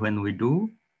 Efficiency, when we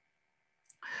do,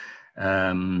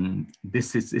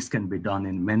 this can be done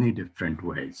in many different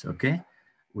ways. Okay,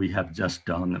 we have just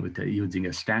done with using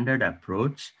a standard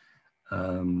approach,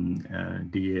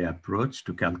 DA approach,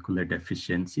 to calculate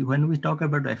efficiency. When we talk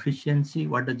about efficiency,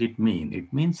 what does it mean?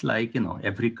 It means, like,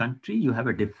 every country, you have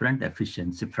a different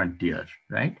efficiency frontier,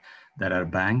 right? There are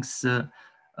banks, there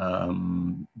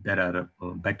are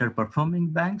better performing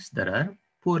banks, there are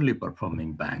poorly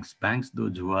performing banks,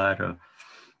 those who are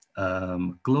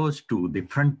close to the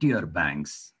frontier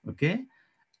banks, okay?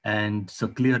 And so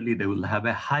clearly they will have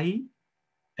a high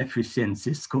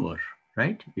efficiency score,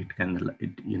 right?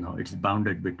 It's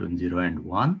bounded between 0 and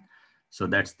 1. So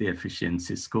that's the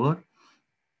efficiency score.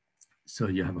 So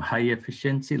you have high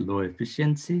efficiency, low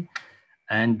efficiency.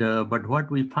 And but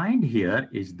what we find here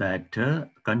is that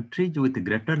countries with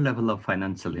greater level of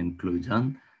financial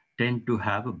inclusion tend to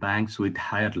have banks with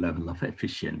higher level of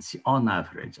efficiency on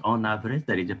average. On average,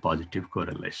 there is a positive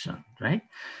correlation, right?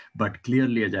 But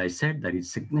clearly, as I said, there is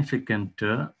significant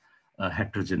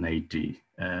heterogeneity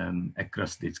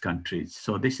across these countries.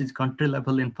 So this is country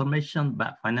level information,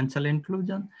 financial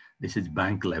inclusion. This is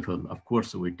bank level. Of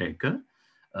course, we take an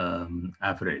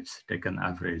average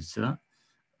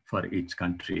for each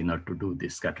country in order to do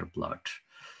this scatter plot.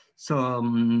 So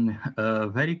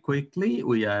very quickly,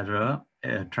 we are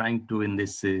trying to, in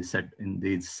this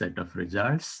set of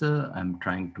results, I'm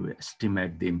trying to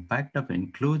estimate the impact of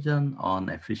inclusion on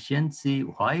efficiency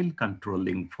while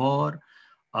controlling for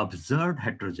observed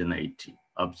heterogeneity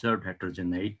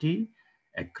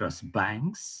across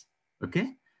banks,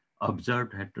 okay?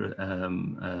 Observed,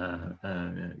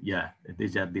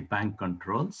 these are the bank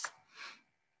controls.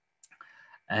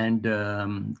 And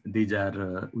these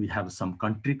are, we have some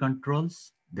country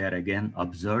controls. They're again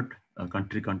observed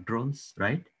country controls,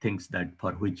 right? Things that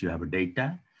for which you have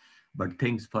data, but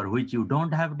things for which you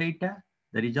don't have data,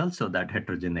 there is also that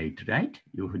heterogeneity, right?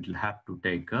 You will have to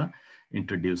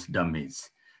introduce dummies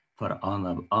for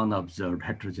unobserved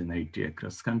heterogeneity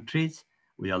across countries.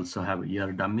 We also have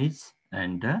year dummies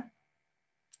and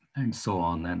so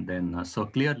on. And then, so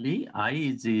clearly I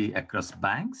is across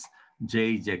banks,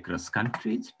 J is across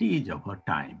countries, T is over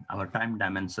time. Our time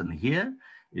dimension here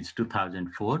is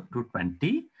 2004 to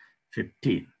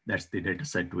 2015. That's the data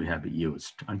set we have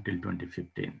used until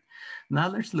 2015. Now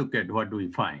let's look at what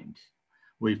we find.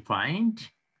 We find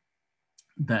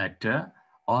that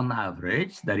on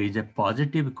average, there is a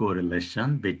positive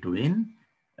correlation between,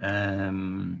 I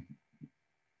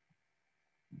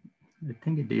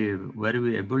think were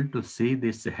we able to see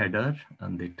this header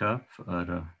on the top,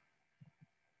 or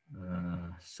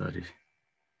sorry.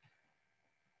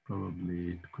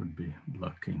 Probably it could be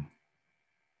blocking.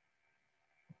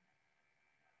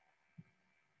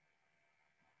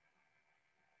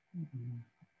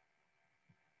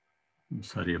 I'm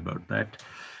sorry about that.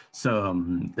 So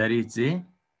there is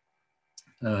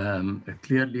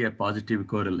clearly a positive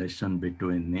correlation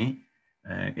between the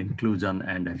inclusion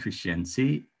and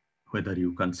efficiency, whether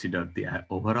you consider the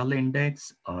overall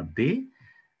index or the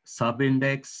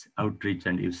sub-index, outreach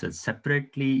and usage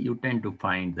separately, you tend to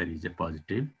find there is a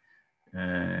positive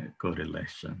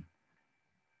correlation.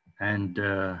 And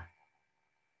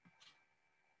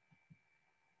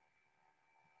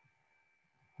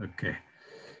okay,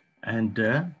 and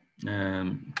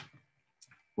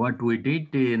what we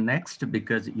did next,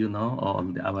 because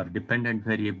all our dependent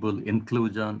variable,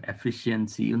 inclusion,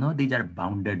 efficiency, these are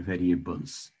bounded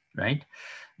variables, right?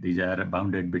 These are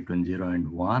bounded between 0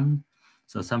 and 1.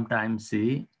 So sometimes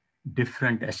the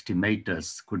different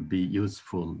estimators could be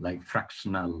useful, like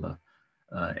fractional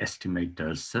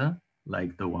estimators,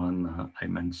 like the one I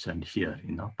mentioned here,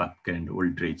 Papke and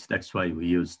Uldrich. That's why we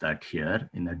use that here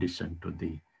in addition to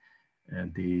the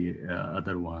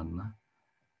other one.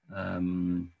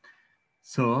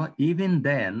 So even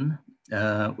then,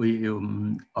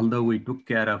 although we took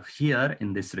care of here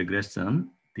in this regression,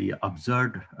 the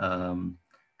observed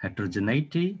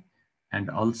heterogeneity, and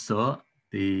also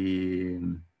the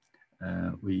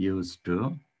we used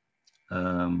to,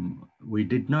 we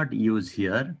did not use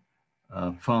here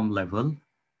firm level,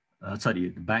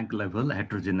 bank level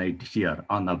heterogeneity here,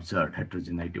 unobserved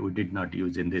heterogeneity. We did not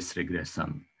use in this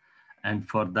regression. And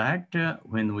for that,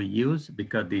 when we use,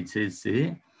 because this is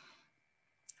a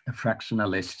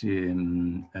fractional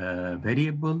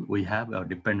variable, we have our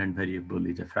dependent variable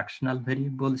is a fractional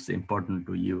variable. It's important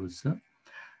to use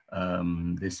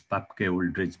this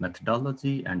Papke-Uldrich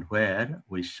methodology, and where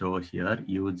we show here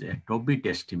use a Tobit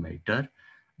estimator,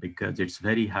 because it's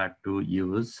very hard to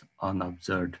use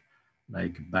unobserved,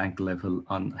 like bank level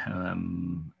on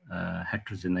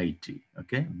heterogeneity.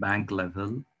 Okay, bank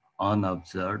level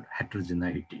unobserved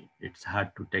heterogeneity. It's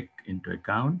hard to take into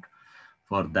account.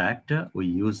 For that, we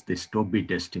use this Tobit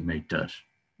estimator.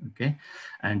 Okay,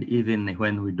 and even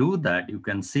when we do that, you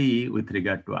can see with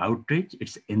regard to outreach,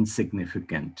 it's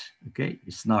insignificant. Okay,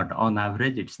 it's not on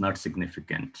average, it's not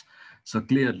significant. So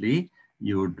clearly,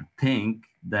 you would think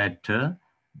that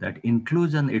that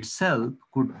inclusion itself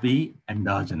could be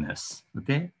endogenous.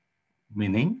 Okay,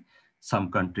 meaning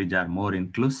some countries are more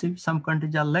inclusive, some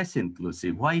countries are less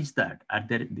inclusive. Why is that?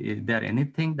 Is there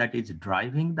anything that is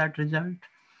driving that result?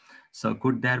 So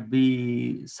could there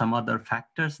be some other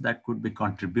factors that could be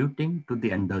contributing to the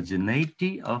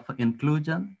endogeneity of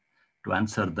inclusion? To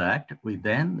answer that, we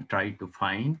then try to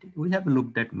find, we have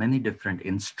looked at many different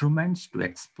instruments to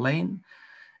explain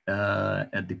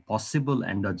the possible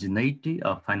endogeneity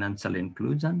of financial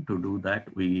inclusion. To do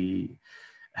that, we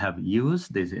have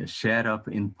used this share of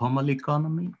informal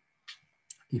economy.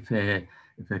 If a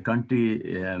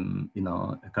country, a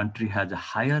country has a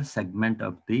higher segment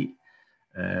of the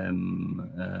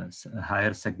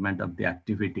higher segment of the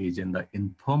activities in the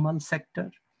informal sector,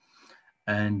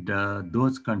 and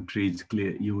those countries,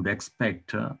 you would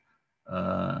expect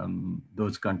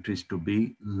those countries to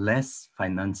be less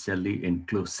financially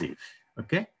inclusive.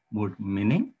 Okay,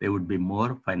 meaning they would be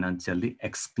more financially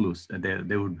exclusive.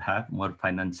 They would have more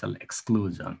financial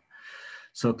exclusion.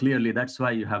 So clearly, that's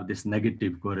why you have this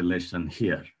negative correlation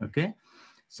here. Okay,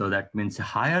 so that means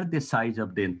higher the size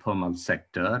of the informal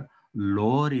sector,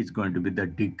 lower is going to be the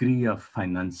degree of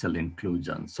financial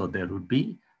inclusion. So there would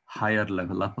be higher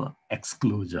level of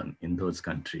exclusion in those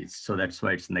countries. So that's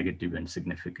why it's negative and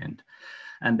significant.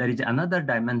 And there is another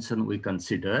dimension we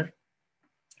consider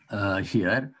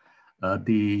here,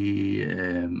 the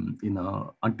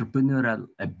entrepreneurial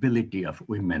ability of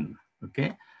women.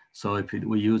 Okay, so if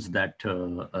we use that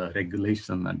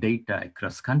regulation data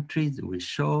across countries, we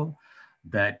show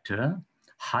that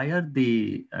higher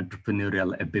the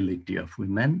entrepreneurial ability of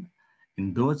women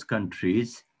in those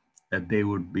countries, that they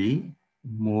would be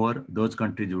more, those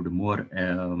countries would be more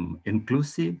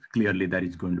inclusive. Clearly, there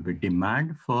is going to be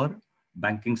demand for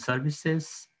banking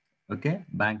services, okay,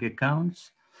 bank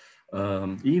accounts.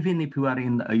 Even if you are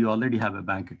you already have a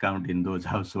bank account in those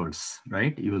households,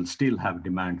 right? You will still have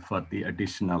demand for the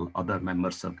additional other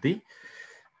members of the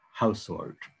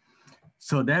household.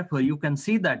 So therefore, you can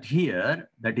see that here,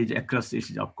 that is across,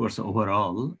 of course,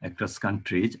 overall, across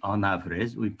countries, on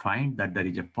average, we find that there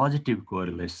is a positive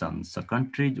correlation. So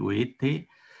countries with this,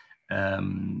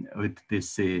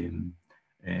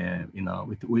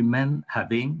 with women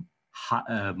having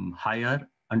higher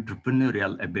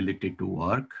entrepreneurial ability to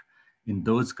work, in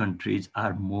those countries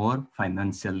are more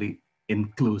financially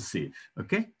inclusive.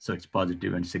 Okay, so it's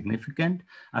positive and significant.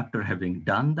 After having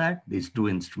done that, these two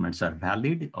instruments are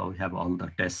valid. We have all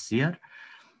the tests here.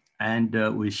 And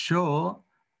we show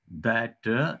that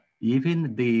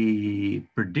even the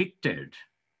predicted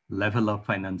level of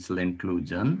financial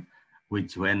inclusion,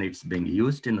 which when it's being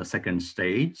used in the second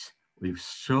stage, we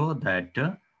show that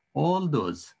all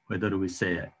those, whether we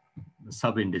say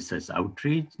sub-indices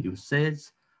outreach, usage,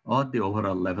 or the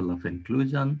overall level of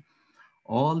inclusion,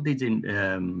 all these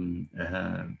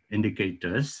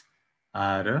indicators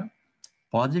are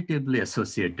positively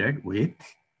associated with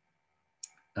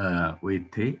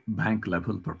the bank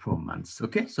level performance.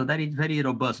 Okay, so that is very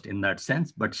robust in that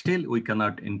sense, but still we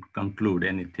cannot conclude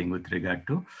anything with regard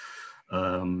to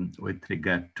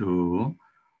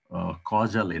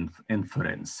causal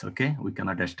inference. Okay, we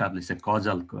cannot establish a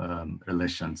causal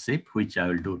relationship, which I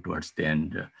will do towards the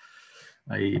end.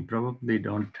 I probably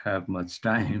don't have much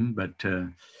time, but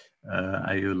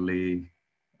I will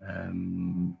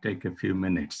take a few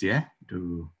minutes, yeah,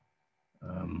 to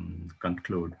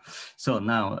conclude. So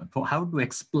now, for how to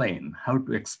explain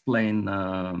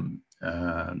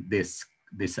this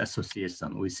association,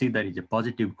 we see there is a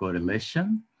positive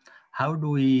correlation. How do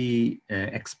we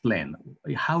explain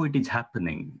how it is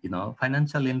happening? You know,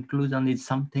 financial inclusion is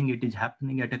something, it is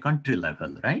happening at a country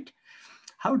level, right?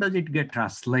 How does it get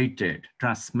transmitted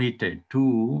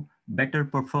to better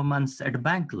performance at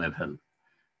bank level?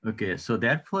 Okay, so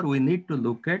therefore we need to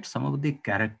look at some of the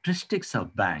characteristics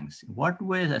of banks. What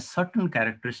ways certain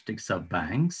characteristics of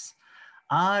banks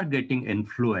are getting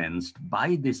influenced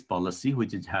by this policy,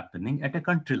 which is happening at a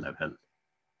country level,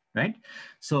 right?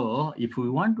 So if we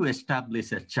want to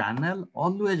establish a channel,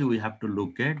 always we have to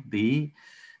look at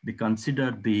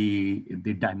consider the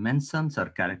dimensions or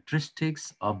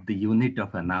characteristics of the unit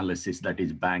of analysis, that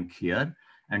is bank here,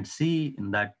 and see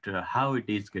in that how it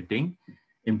is getting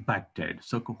impacted.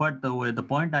 So what the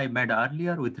point I made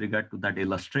earlier with regard to that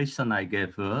illustration I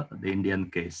gave, the Indian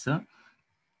case,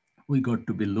 we got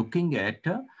to be looking at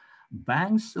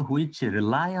banks which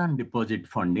rely on deposit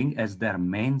funding as their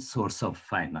main source of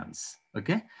finance.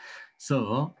 Okay,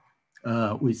 so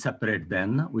we separate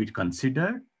then, we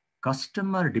consider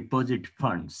customer deposit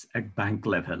funds at bank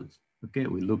level. Okay,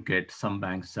 we look at some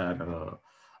banks are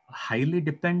highly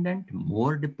dependent,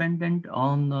 more dependent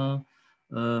on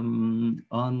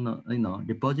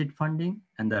deposit funding,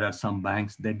 and there are some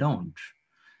banks they don't.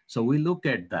 So we look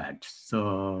at that.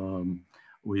 So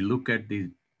we look at the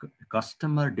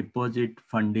customer deposit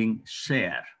funding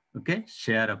share, okay,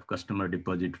 share of customer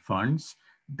deposit funds,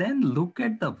 then look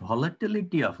at the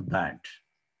volatility of that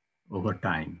over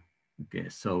time. Okay,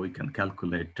 so we can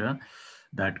calculate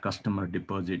that customer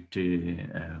deposit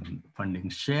funding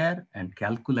share and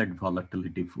calculate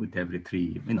volatility with every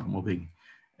three, moving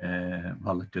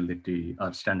volatility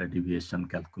or standard deviation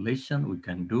calculation we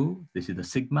can do. This is the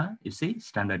sigma, you see,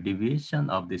 standard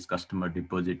deviation of this customer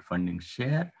deposit funding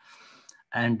share.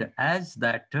 And as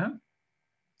that,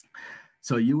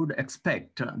 so you would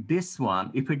expect this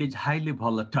one, if it is highly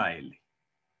volatile,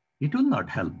 it will not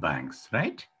help banks,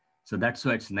 right? So that's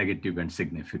why it's negative and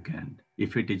significant.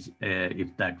 If it is,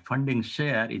 if that funding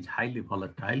share is highly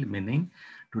volatile, meaning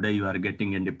today you are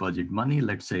getting in deposit money,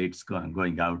 let's say it's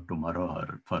going out tomorrow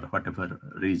or for whatever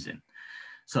reason.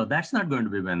 So that's not going to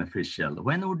be beneficial.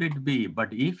 When would it be?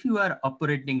 But if you are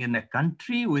operating in a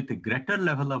country with a greater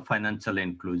level of financial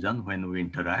inclusion, when we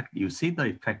interact, you see the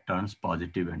effect turns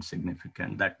positive and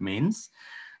significant. That means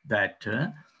that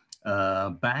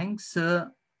banks,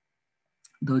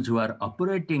 those who are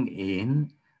operating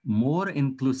in more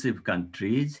inclusive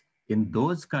countries, in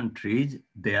those countries,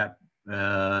 they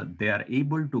are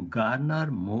able to garner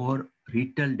more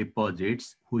retail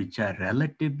deposits, which are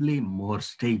relatively more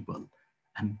stable.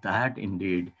 And that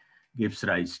indeed gives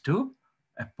rise to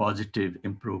a positive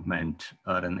improvement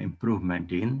or an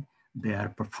improvement in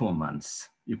their performance.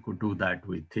 You could do that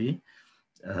with the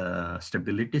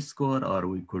stability score, or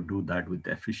we could do that with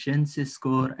the efficiency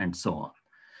score, and so on.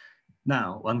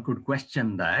 Now, one could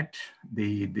question that,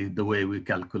 the way we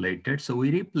calculated. So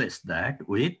we replace that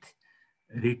with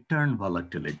return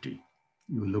volatility.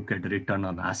 You look at return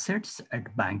on assets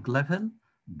at bank level,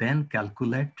 then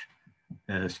calculate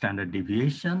standard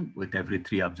deviation with every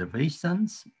three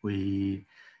observations. Then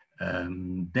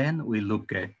we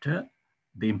look at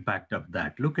the impact of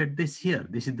that. Look at this here.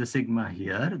 This is the sigma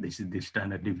here. This is the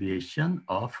standard deviation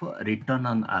of return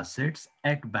on assets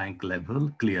at bank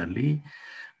level. Clearly,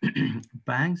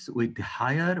 banks with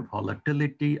higher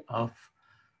volatility of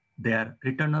their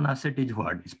return on asset is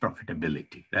what? Is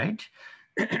profitability, right?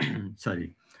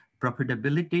 Sorry.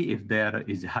 Profitability, if there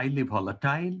is highly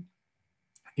volatile,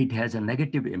 it has a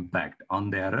negative impact on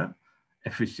their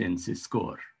efficiency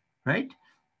score, right?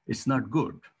 It's not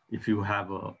good if you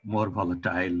have a more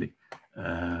volatile,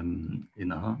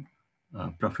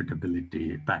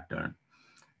 profitability pattern.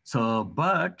 So,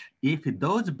 but if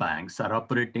those banks are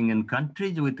operating in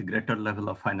countries with greater level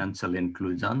of financial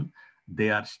inclusion, they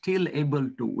are still able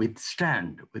to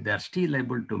withstand, they are still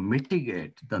able to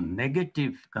mitigate the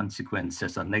negative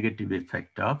consequences or negative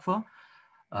effect of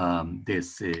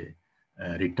this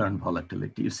return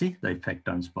volatility. You see, the effect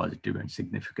turns positive and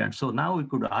significant. So now we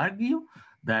could argue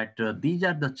that these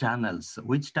are the channels.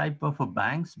 Which type of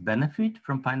banks benefit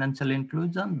from financial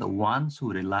inclusion? The ones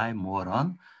who rely more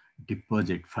on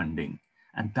deposit funding.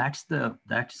 And that's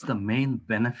the main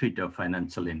benefit of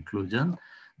financial inclusion.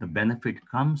 The benefit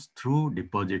comes through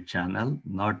deposit channel,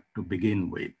 not to begin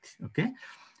with, okay?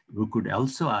 We could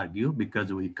also argue,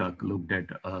 because we looked at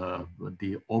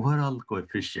the overall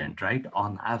coefficient, right,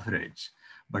 on average,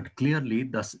 but clearly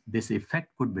this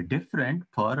effect could be different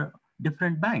for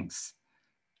different banks,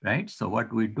 right? So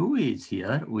what we do is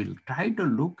here, we'll try to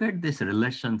look at this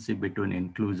relationship between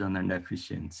inclusion and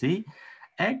efficiency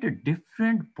at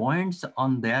different points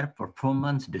on their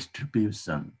performance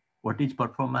distribution. What is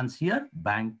performance here?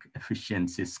 Bank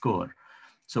efficiency score.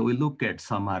 So we look at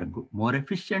some are more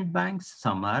efficient banks,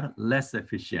 some are less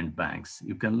efficient banks.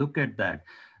 You can look at that.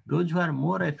 Those who are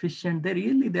more efficient,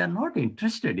 they are not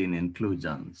interested in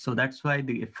inclusion. So that's why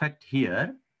the effect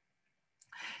here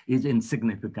is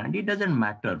insignificant. It doesn't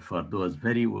matter for those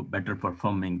very better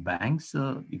performing banks.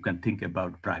 You can think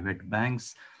about private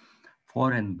banks,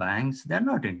 foreign banks, they're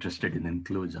not interested in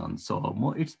inclusion.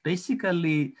 So it's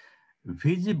basically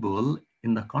visible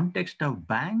in the context of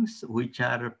banks which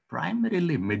are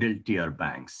primarily middle tier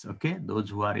banks, okay?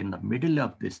 Those who are in the middle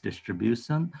of this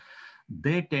distribution,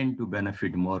 they tend to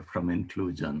benefit more from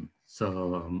inclusion.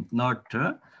 So not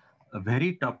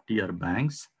very top tier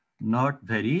banks, not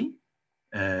very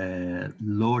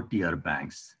low tier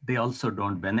banks. They also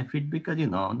don't benefit because,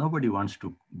 nobody wants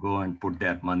to go and put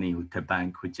their money with a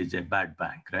bank which is a bad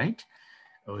bank, right?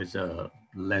 Or is a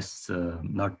less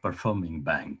not performing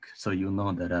bank. So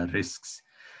there are risks.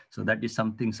 So that is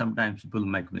something, sometimes people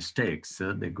make mistakes.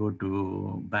 They go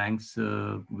to banks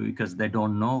because they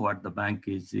don't know what the bank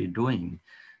is doing.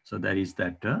 So there is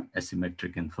that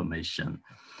asymmetric information.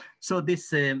 So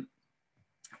this,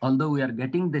 although we are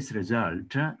getting this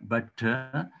result, but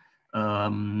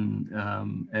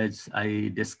as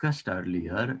I discussed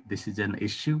earlier, this is an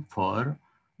issue for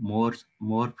more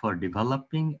for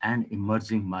developing and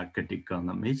emerging market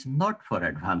economies, not for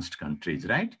advanced countries,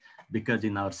 right? Because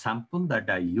in our sample that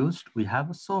I used, we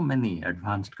have so many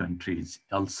advanced countries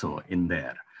also in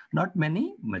there. Not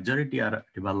many, majority are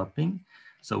developing.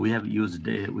 So we have used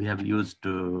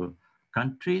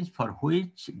countries for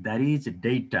which there is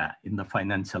data in the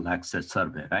financial access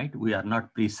survey, right? We are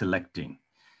not pre-selecting.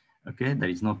 Okay, there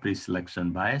is no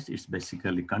pre-selection bias. It's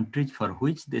basically countries for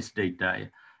which this data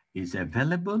is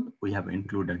available. We have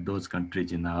included those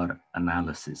countries in our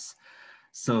analysis.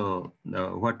 So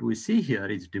what we see here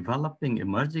is developing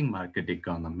emerging market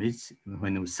economies.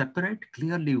 When you separate,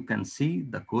 clearly you can see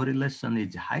the correlation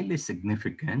is highly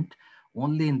significant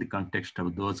only in the context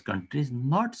of those countries,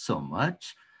 not so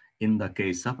much in the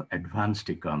case of advanced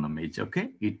economies,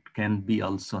 okay? It can be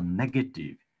also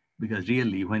negative. Because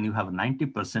really, when you have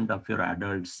 90% of your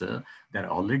adults, they're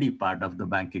already part of the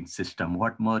banking system,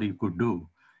 what more you could do?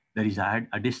 There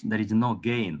is no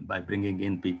gain by bringing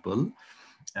in people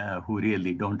who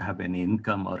really don't have any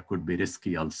income or could be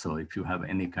risky also if you have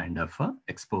any kind of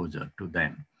exposure to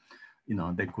them.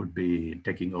 They could be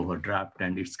taking overdraft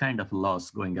and it's kind of loss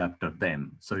going after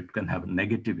them. So it can have a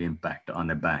negative impact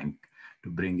on a bank to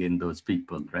bring in those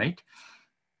people, right?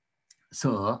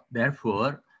 So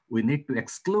therefore, we need to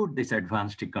exclude these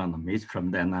advanced economies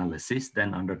from the analysis,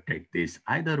 then undertake this.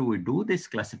 Either we do this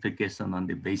classification on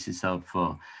the basis of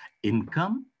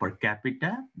income per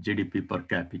capita, GDP per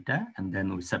capita, and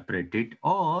then we separate it,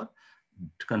 or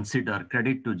consider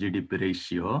credit to GDP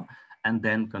ratio, and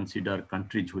then consider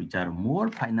countries which are more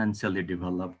financially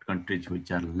developed, countries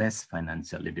which are less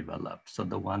financially developed. So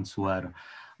the ones who are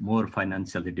more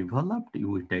financially developed, you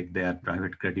will take their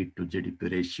private credit to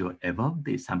GDP ratio above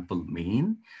the sample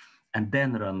mean, and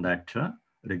then run that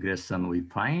regression. We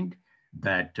find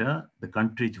that the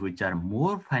countries which are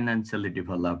more financially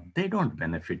developed, they don't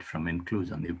benefit from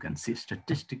inclusion. You can see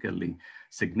statistically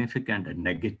significant and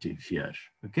negative here,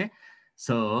 okay?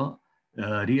 So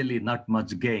really not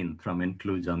much gain from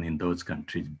inclusion in those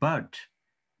countries. But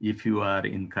if you are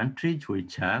in countries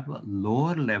which have a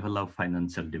lower level of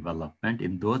financial development,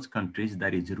 in those countries,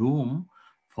 there is room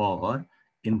for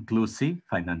inclusive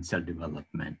financial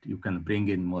development. You can bring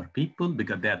in more people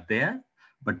because they are there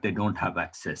but they don't have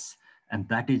access. And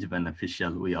that is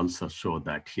beneficial. We also show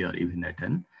that here, even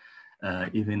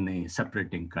even in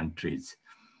separating countries.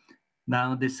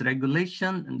 Now, this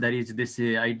regulation, there is this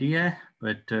idea,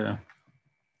 but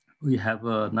we have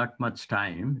not much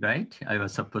time, right? I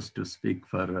was supposed to speak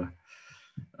for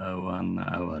 1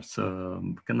 hour. So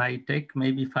can I take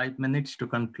maybe 5 minutes to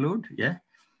conclude? Yeah.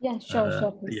 Yeah,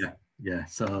 sure, please. Yeah.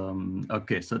 So,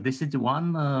 okay. So this is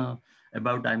one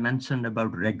I mentioned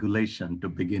about regulation to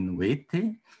begin with.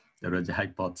 There was a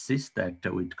hypothesis that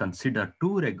we'd consider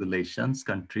 2 regulations,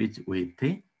 countries with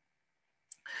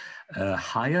a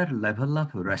higher level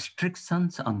of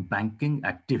restrictions on banking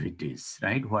activities,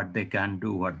 right? What they can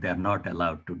do, what they're not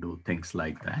allowed to do, things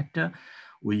like that.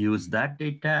 We use that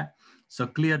data. So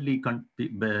clearly,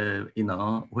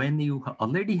 when you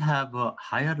already have a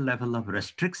higher level of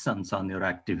restrictions on your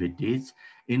activities,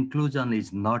 inclusion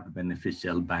is not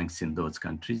beneficial banks in those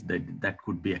countries. That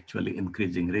could be actually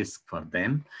increasing risk for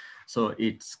them. So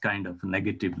it's kind of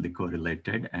negatively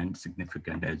correlated and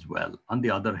significant as well. On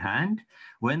the other hand,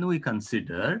 when we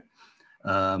consider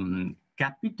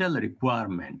capital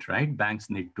requirement, right? Banks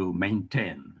need to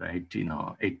maintain, right?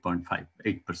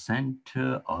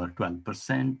 8.58% or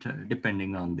 12%,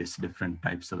 depending on these different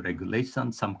types of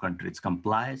regulations. Some countries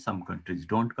comply, some countries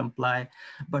don't comply.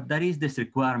 But there is this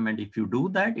requirement. If you do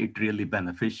that, it's really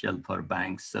beneficial for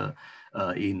banks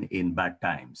in bad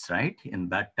times, right? In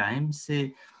bad times,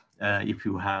 if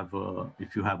you have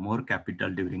more capital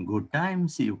during good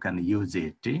times, you can use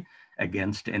it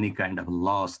against any kind of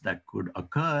loss that could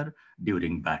occur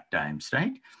during bad times,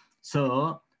 right?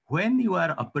 So when you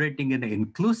are operating in an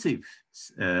inclusive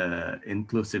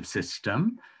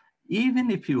system, even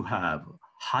if you have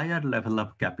higher level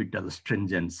of capital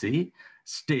stringency,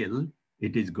 still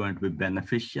it is going to be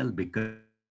beneficial because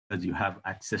you have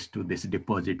access to this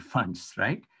deposit funds,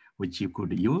 right? Which you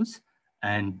could use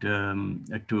and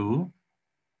to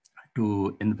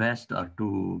invest or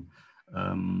to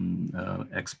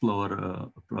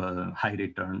explore high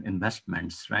return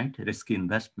investments, right? Risky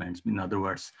investments. In other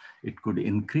words, it could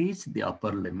increase the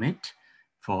upper limit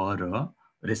for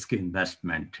risky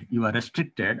investment. You are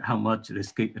restricted how much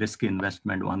risky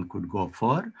investment one could go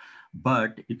for.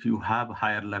 But if you have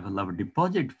higher level of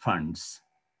deposit funds,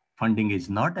 funding is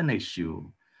not an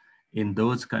issue. In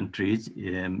those countries,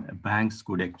 banks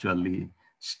could actually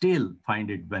still find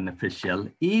it beneficial,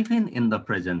 even in the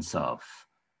presence of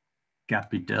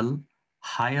capital,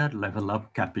 higher level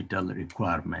of capital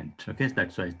requirement. Okay,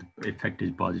 that's why the effect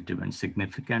is positive and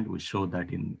significant. We show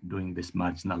that in doing this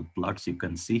marginal plots. You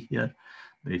can see here,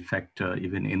 the effect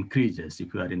even increases.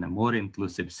 If you are in a more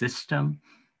inclusive system,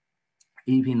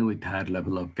 even with higher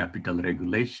level of capital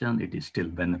regulation, it is still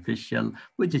beneficial,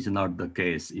 which is not the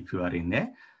case if you are in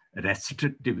a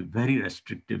restrictive, very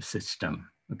restrictive system.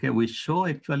 Okay,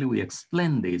 we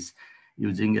explain this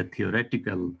using a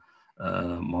theoretical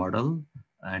model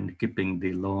and keeping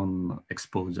the loan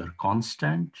exposure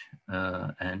constant.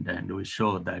 And we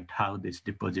show that how this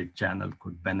deposit channel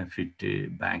could benefit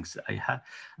banks. I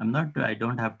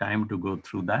don't have time to go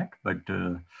through that, but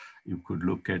you could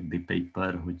look at the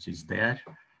paper which is there,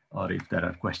 or if there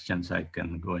are questions, I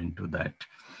can go into that.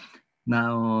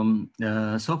 Now,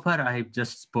 so far I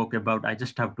just spoke about, I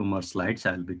just have 2 more slides,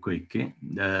 I'll be quick.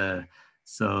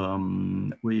 So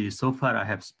far I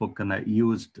have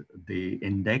used the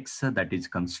index that is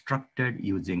constructed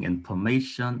using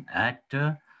information at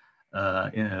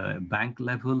bank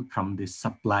level from the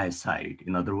supply side.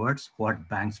 In other words, what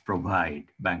banks provide,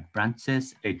 bank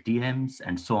branches, ATMs,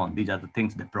 and so on. These are the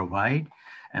things they provide,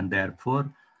 and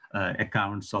therefore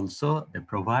accounts also they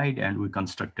provide, and we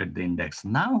constructed the index.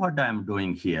 Now what I'm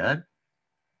doing here,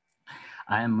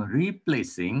 I am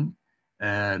replacing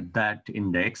that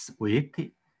index with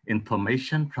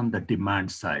information from the demand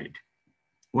side.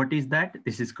 What is that?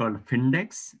 This is called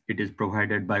Findex. It is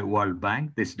provided by World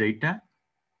Bank, this data.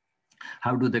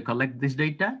 How do they collect this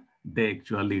data? They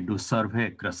actually do survey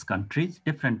across countries,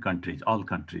 different countries, all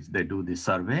countries. They do the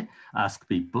survey, ask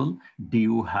people, do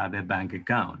you have a bank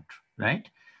account, right?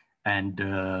 And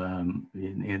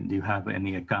do you have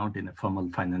any account in a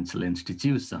formal financial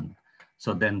institution?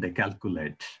 So then they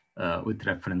calculate with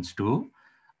reference to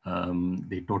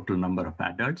the total number of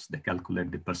adults, they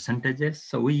calculate the percentages.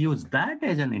 So we use that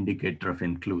as an indicator of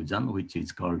inclusion, which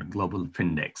is called Global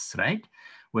Findex, right?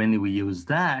 When we use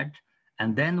that,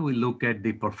 and then we look at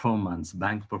the performance,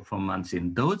 bank performance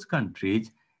in those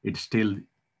countries, it's still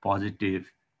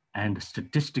positive and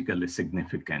statistically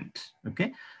significant,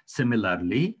 okay?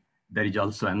 Similarly, there is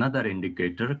also another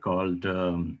indicator called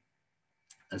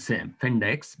same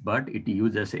Findex, but it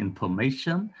uses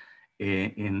information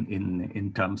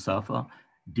in terms of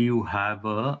do you have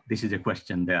a, this is a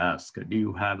question they ask, do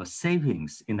you have a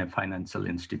savings in a financial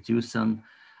institution?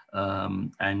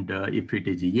 If it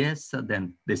is yes,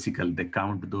 then basically they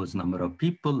count those number of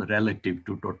people relative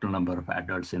to total number of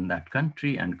adults in that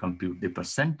country and compute the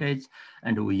percentage.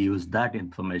 And we use that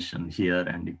information here,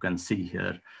 and you can see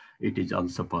here, it is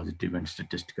also positive and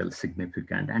statistical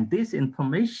significant. And this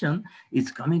information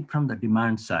is coming from the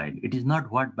demand side. It is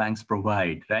not what banks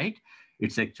provide, right?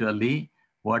 It's actually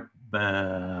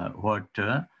whether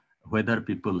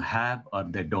people have or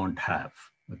they don't have,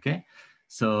 okay?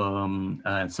 So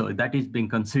that is being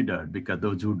considered, because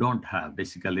those who don't have,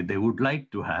 basically they would like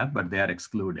to have, but they are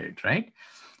excluded, right?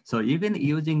 So even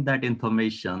using that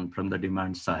information from the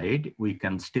demand side, we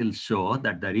can still show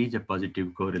that there is a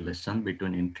positive correlation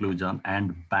between inclusion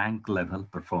and bank level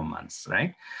performance,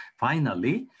 right?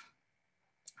 Finally,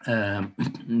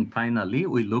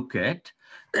 we look at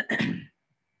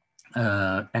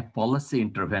a policy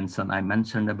intervention. I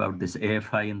mentioned about this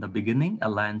AFI in the beginning,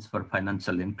 Alliance for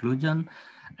Financial Inclusion.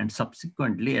 And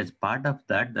subsequently, as part of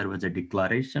that, there was a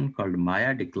declaration called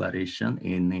Maya Declaration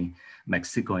in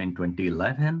Mexico in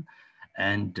 2011.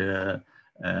 And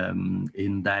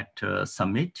in that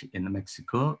summit in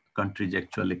Mexico, countries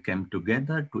actually came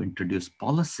together to introduce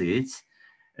policies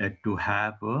to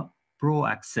have a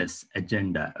pro-access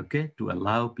agenda, okay, to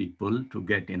allow people to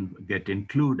get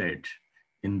included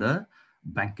in the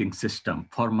banking system,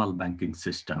 formal banking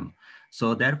system.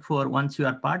 So therefore, once you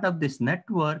are part of this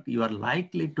network, you are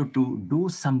likely to do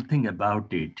something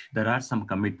about it. There are some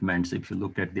commitments. If you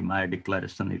look at the Maya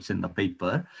Declaration, it's in the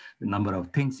paper, the number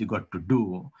of things you got to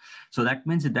do. So that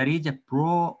means there is a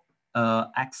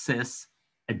pro-access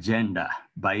agenda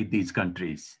by these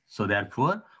countries. So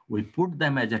therefore, we put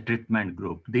them as a treatment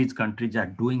group. These countries are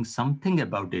doing something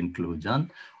about inclusion.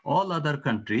 All other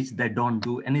countries, they don't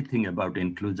do anything about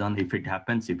inclusion. If it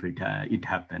happens, it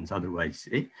happens. Otherwise,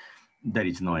 there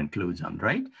is no inclusion,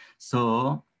 right?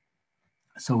 So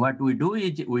what we do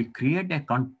is we create a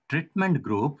treatment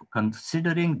group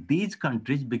considering these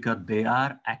countries because they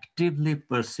are actively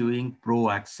pursuing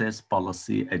pro-access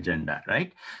policy agenda,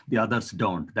 right? The others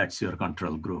don't. That's your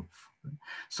control group.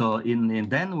 So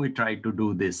then we try to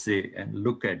do this and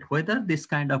look at whether this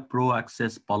kind of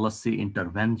pro-access policy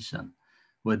intervention,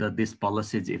 whether this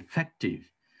policy is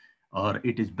effective or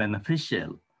it is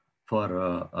beneficial for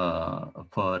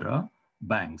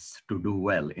banks to do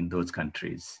well in those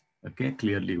countries. Okay,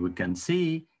 clearly we can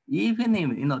see, even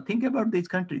in, think about these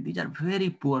countries, these are very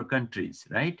poor countries,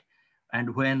 right?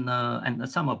 And when, and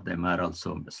some of them are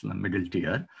also middle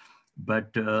tier,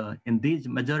 but in these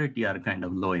majority are kind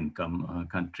of low income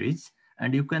countries.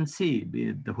 And you can see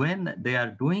when they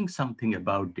are doing something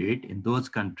about it in those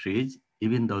countries,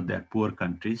 even though they're poor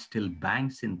countries, still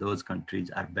banks in those countries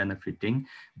are benefiting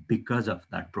because of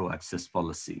that pro-access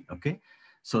policy, okay?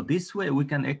 So this way we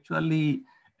can actually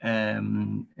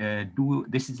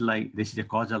this is a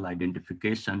causal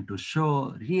identification to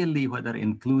show really whether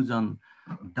inclusion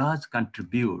does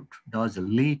contribute, does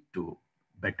lead to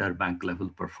better bank level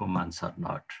performance or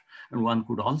not. And one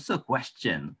could also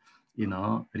question,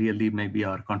 really maybe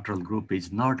our control group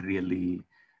is not really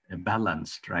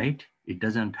balanced, right? It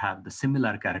doesn't have the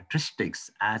similar characteristics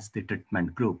as the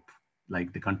treatment group,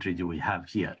 like the countries we have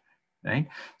here, right?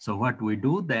 So what we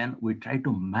do then, we try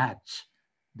to match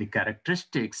the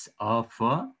characteristics of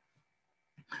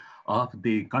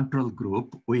the control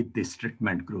group with this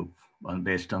treatment group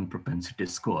based on propensity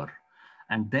score.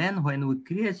 And then when we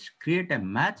create a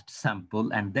matched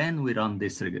sample, and then we run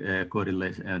this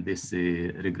correlation,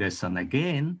 regression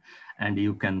again, and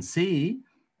you can see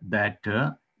that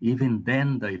even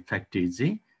then the effect is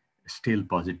still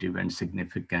positive and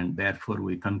significant. Therefore,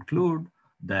 we conclude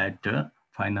that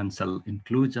financial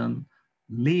inclusion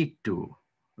lead to,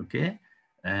 okay,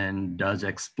 and does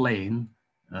explain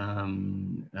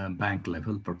bank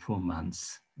level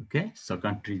performance. Okay, so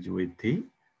countries with the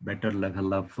better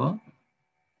level of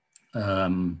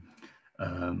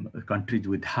countries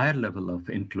with higher level of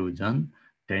inclusion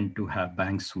tend to have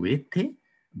banks with a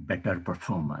better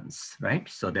performance, right?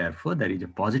 So therefore, there is a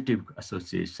positive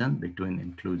association between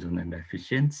inclusion and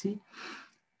efficiency.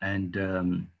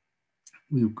 And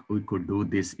we could do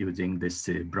this using this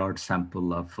broad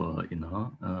sample of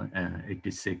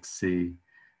 86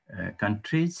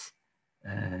 countries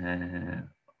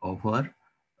over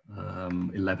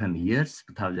 11 years,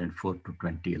 2004 to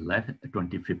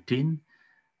 2015.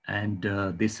 And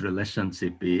this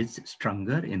relationship is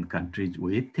stronger in countries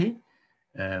with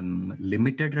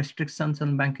limited restrictions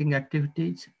on banking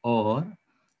activities, or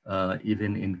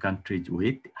even in countries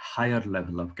with higher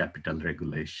level of capital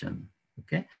regulation.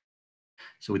 Okay.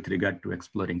 So with regard to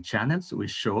exploring channels, we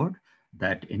showed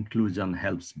that inclusion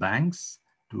helps banks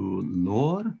to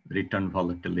lower return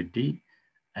volatility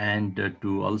and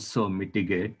to also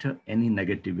mitigate any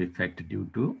negative effect due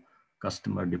to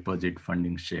customer deposit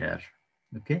funding share.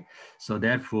 Okay, so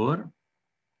therefore,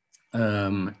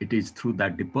 it is through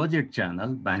that deposit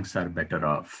channel, banks are better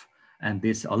off. And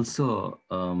this also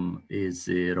is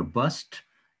robust,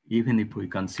 even if we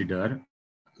consider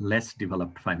less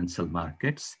developed financial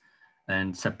markets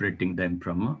and separating them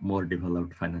from more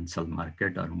developed financial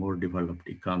market or more developed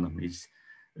economies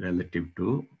relative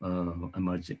to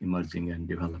emerging and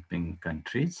developing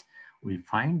countries. We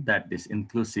find that this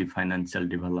inclusive financial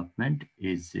development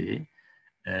is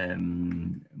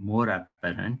more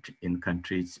apparent in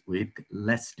countries with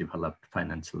less developed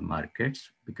financial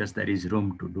markets, because there is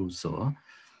room to do so,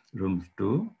 room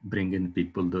to bring in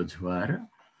people, those who are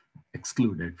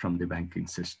excluded from the banking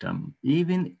system,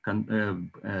 even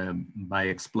by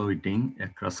exploiting a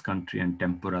cross-country and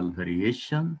temporal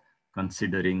variation,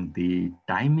 considering the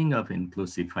timing of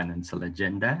inclusive financial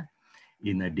agenda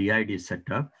in a DID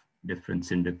setup,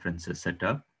 difference in differences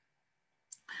setup.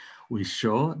 We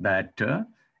show that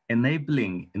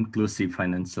enabling inclusive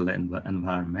financial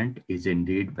environment is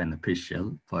indeed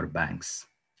beneficial for banks.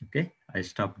 Okay, I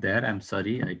stop there. I'm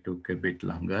sorry, I took a bit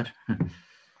longer.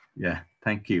 Yeah,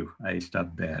 thank you. I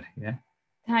stop there. Yeah.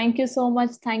 Thank you so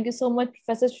much. Thank you so much,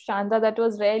 Professor Sushanta. That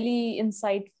was really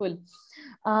insightful.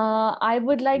 I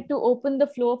would like to open the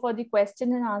floor for the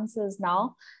question and answers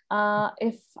now.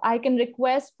 If I can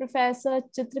request Professor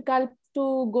Chitrakalp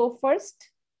to go first.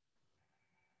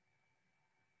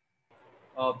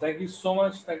 Thank you so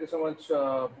much. Thank you so much,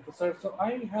 Professor. So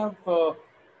I have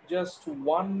just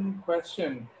one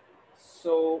question.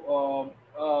 So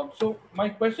my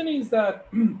question is that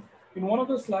in one of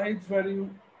the slides where you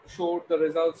showed the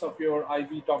results of your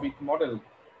IV topic model,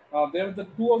 there are the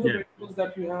two of the variables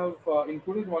that you have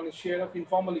included. One is share of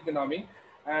informal economy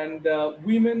and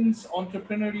women's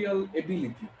entrepreneurial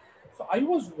ability. So I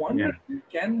was wondering,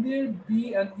 can there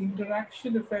be an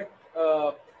interaction effect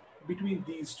between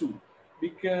these two?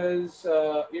 Because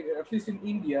at least in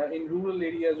India, in rural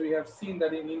areas, we have seen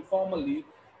that in informally,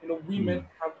 women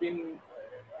have been,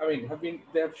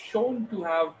 they have shown to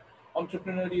have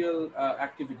entrepreneurial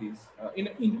activities in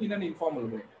an informal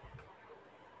way.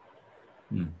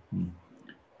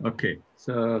 Okay,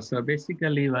 so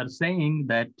basically, we are saying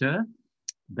that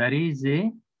there is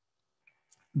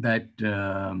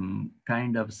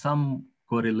kind of some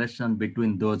correlation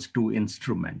between those two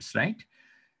instruments, right?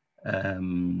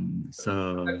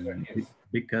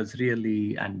 Because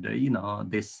really, and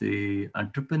this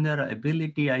entrepreneur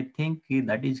ability, I think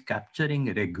that is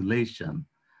capturing regulation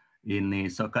in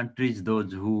so countries,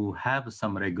 those who have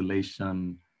some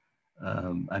regulation,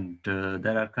 and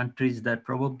there are countries that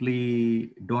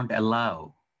probably don't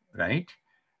allow, right,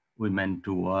 women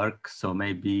to work. So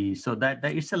maybe, so that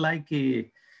it's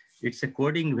it's a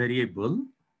coding variable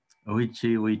which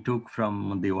we took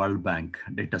from the World Bank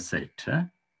data set.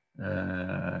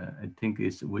 I think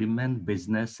it's women,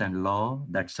 business, and law,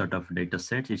 that sort of data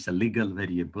set. It's a legal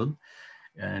variable.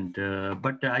 And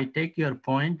but I take your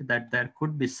point that there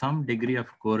could be some degree of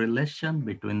correlation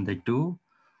between the two,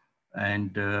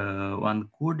 and one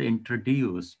could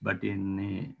introduce, but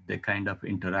in the kind of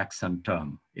interaction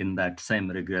term in that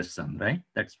same regression, right?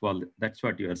 That's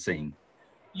what you are saying.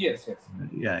 Yes, yes.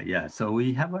 Yeah. So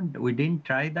we didn't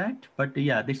try that, but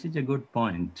yeah, this is a good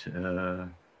point,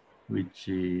 which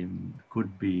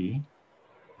could be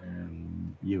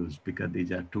used, because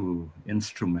these are two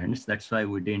instruments. That's why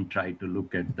we didn't try to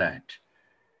look at that.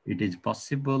 It is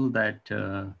possible that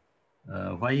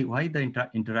why the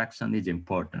interaction is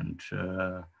important.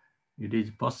 It is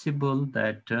possible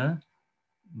that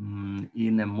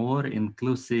in a more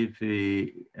inclusive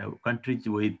countries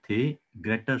with a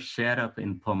greater share of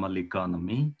informal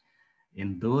economy,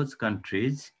 in those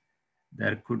countries,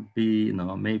 there could be,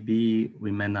 maybe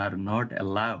women are not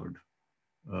allowed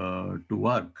to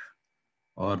work,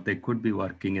 or they could be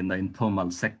working in the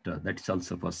informal sector. That is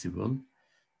also possible.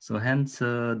 So hence,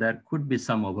 there could be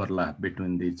some overlap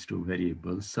between these two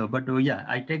variables. So, but yeah,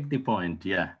 I take the point.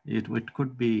 Yeah, it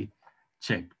could be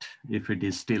checked if it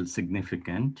is still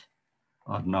significant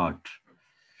or not.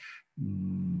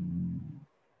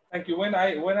 Thank you. When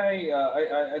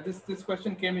I this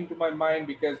question came into my mind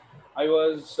because I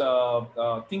was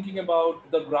thinking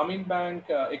about the Grameen Bank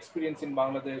experience in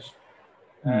Bangladesh,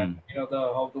 and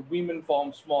how the women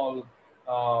form small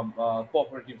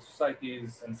cooperative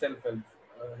societies and self-help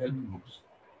groups.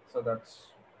 So that's.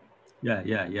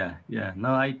 Yeah.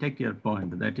 No, I take your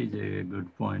point. That is a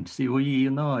good point. See, we,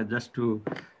 just to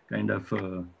kind of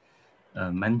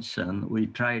mention, we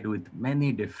tried with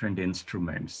many different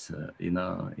instruments. In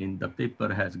the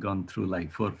paper has gone through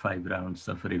like 4 or 5 rounds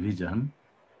of revision,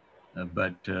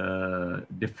 but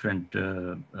different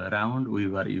round we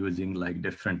were using like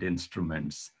different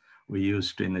instruments. We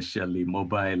used initially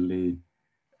mobile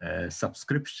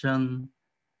subscription,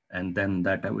 and then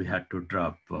that we had to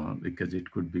drop because it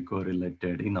could be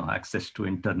correlated, access to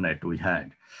internet we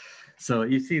had. So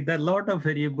you see, there are a lot of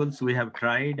variables we have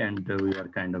tried, and we are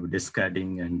kind of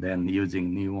discarding and then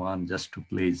using new one just to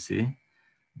please the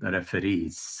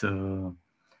referees. So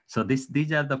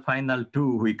these are the final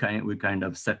two we kind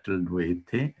of settled with.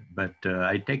 But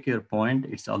I take your point.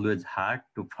 It's always hard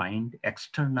to find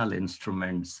external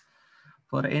instruments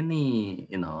for any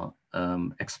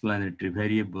explanatory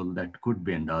variable that could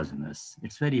be endogenous.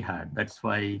 It's very hard. That's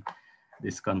why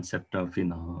this concept of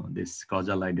this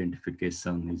causal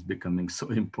identification is becoming so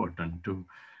important to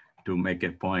make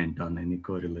a point on any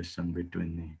correlation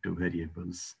between the two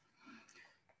variables.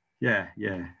 Yeah.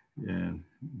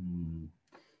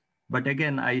 But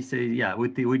again, I say, yeah,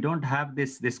 we don't have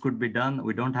this could be done.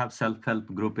 We don't have self-help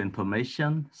group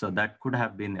information, so that could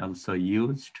have been also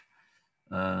used.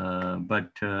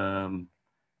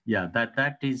 Yeah,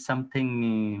 that is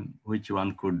something which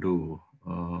one could do,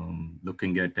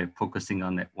 looking at focusing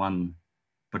on one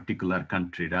particular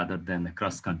country rather than a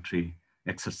cross-country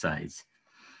exercise.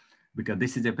 Because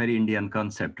this is a very Indian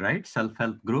concept, right?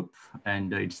 Self-help group,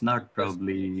 and it's not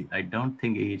probably, I don't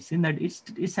think it's in that,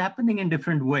 it's happening in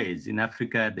different ways. In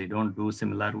Africa, they don't do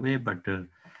similar way, but in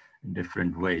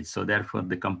different ways. So therefore,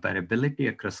 the comparability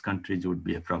across countries would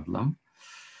be a problem.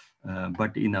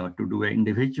 But to do an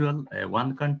individual,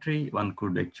 one country, one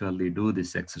could actually do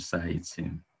this exercise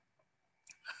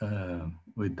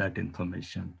with that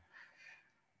information.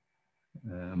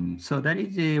 So there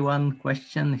is one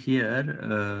question here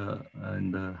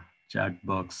in the chat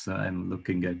box. I'm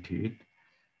looking at it.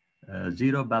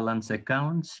 Zero balance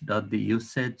accounts, does the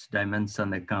usage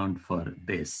dimension account for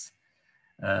this?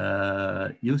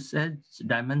 Usage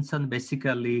dimension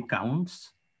basically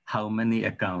counts how many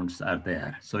accounts are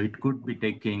there. So it could be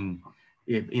taking,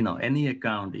 if any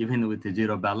account, even with a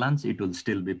zero balance, it will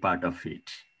still be part of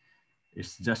it.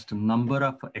 It's just a number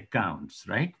of accounts,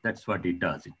 right? That's what it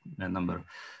does, a number.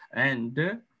 And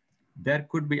there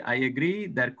could be, I agree,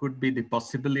 there could be the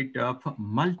possibility of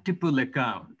multiple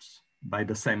accounts by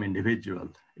the same individual.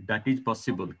 That is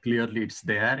possible. Clearly it's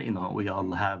there, we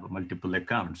all have multiple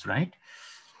accounts, right?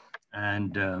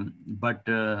 And but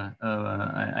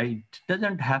it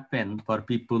doesn't happen for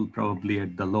people probably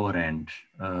at the lower end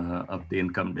of the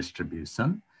income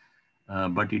distribution,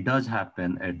 but it does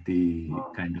happen at the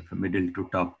kind of middle to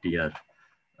top tier,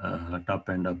 top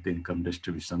end of the income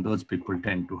distribution. Those people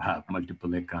tend to have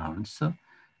multiple accounts.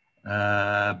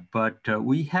 But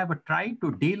we have tried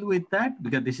to deal with that,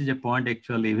 because this is a point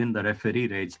actually even the referee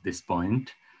raised this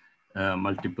point.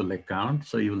 Multiple accounts.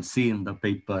 So you will see in the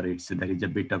paper, there is a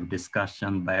bit of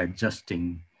discussion by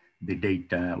adjusting the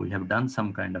data. We have done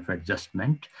some kind of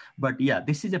adjustment, but yeah,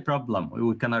 this is a problem.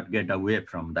 We cannot get away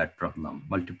from that problem.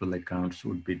 Multiple accounts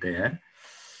would be there.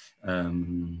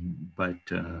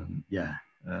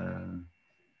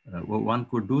 One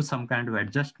could do some kind of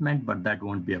adjustment, but that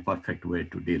won't be a perfect way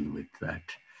to deal with that.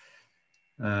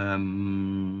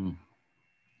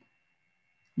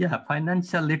 Yeah,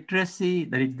 financial literacy.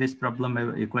 There is this problem,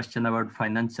 a question about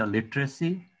financial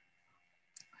literacy.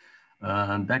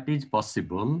 That is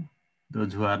possible.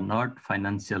 Those who are not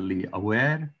financially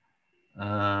aware,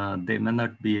 they may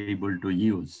not be able to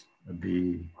use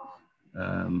the,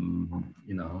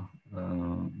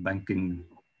 banking,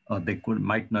 or they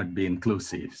might not be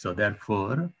inclusive. So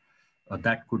therefore,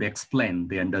 that could explain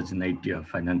the endogeneity of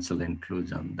financial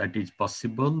inclusion. That is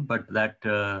possible, but that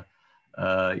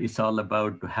it's all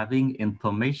about having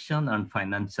information on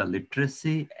financial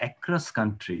literacy across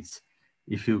countries.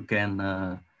 If you can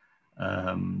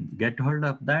get hold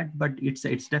of that, but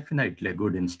it's definitely a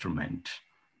good instrument.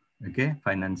 Okay,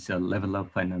 level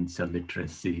of financial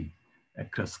literacy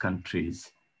across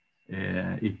countries.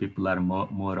 If people are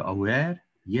more aware,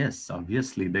 yes,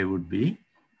 obviously they would be.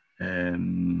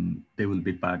 They will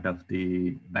be part of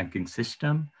the banking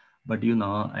system. But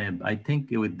I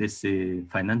think with this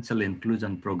financial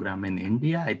inclusion program in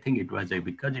India, I think it was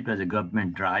because it was a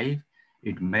government drive,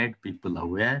 it made people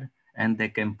aware, and they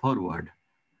came forward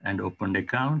and opened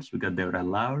accounts because they were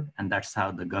allowed, and that's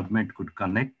how the government could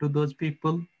connect to those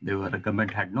people. The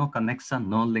government had no connection,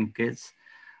 no linkage,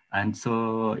 and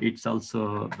so it's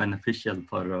also beneficial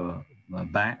for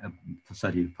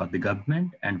for the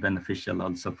government, and beneficial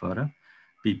also for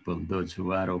people, those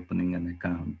who are opening an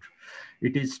account.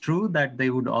 It is true that they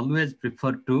would always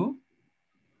prefer to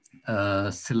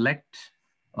select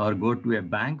or go to a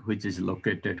bank which is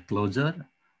located closer,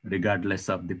 regardless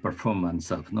of the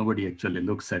performance of. Nobody actually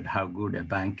looks at how good a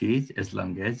bank is as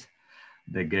long as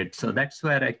they get. So that's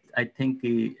where I think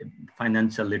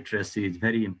financial literacy is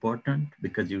very important,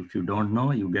 because if you don't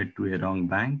know, you get to a wrong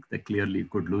bank, they clearly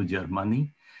could lose your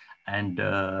money. And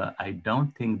I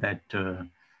don't think that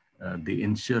the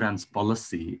insurance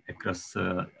policy across,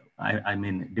 I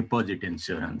mean, deposit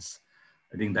insurance,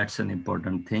 I think that's an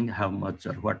important thing, how much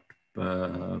or what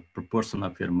proportion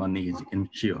of your money is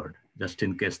insured, just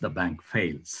in case the bank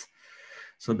fails.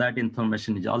 So that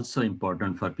information is also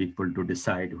important for people to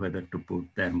decide whether to put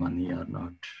their money or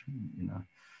not, you know.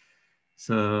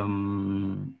 So,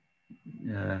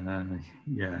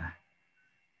 yeah.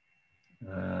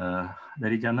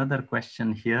 There is another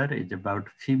question here. It's about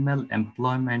female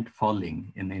employment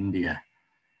falling in India.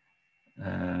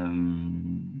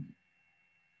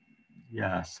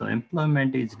 Yeah, so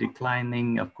employment is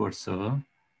declining, of course. So,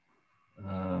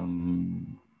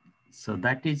 so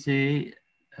that is a,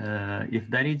 if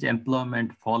there is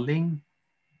employment falling,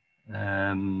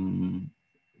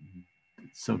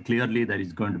 so clearly there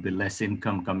is going to be less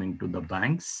income coming to the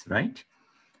banks, right?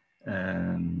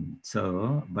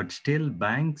 So, but still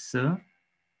banks,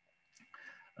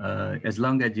 as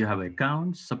long as you have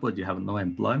accounts, suppose you have no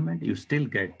employment, you still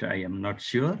get, I am not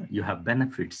sure, you have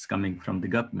benefits coming from the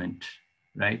government,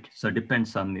 right? So it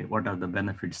depends on what are the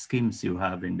benefit schemes you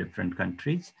have in different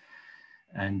countries.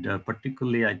 And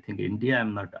particularly, I think India,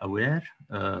 I'm not aware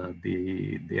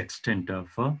the extent of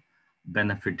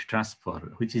benefit transfer,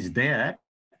 which is there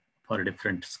for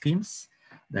different schemes.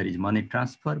 There is money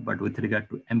transfer, but with regard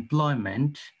to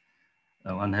employment,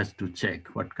 one has to check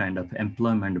what kind of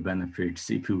employment benefits.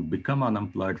 If you become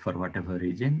unemployed for whatever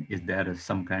reason, is there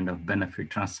some kind of benefit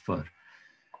transfer,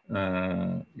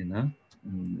 you know,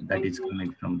 that is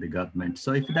coming from the government.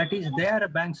 So if that is there,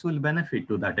 banks will benefit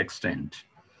to that extent.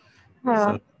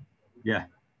 So, yeah.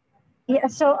 Yeah,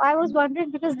 so I was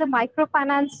wondering, because the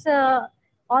microfinance,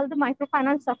 all the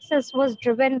microfinance success was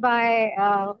driven by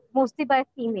mostly by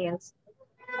females.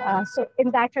 So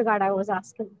in that regard, I was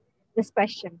asking this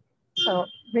question. So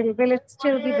will it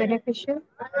still be beneficial?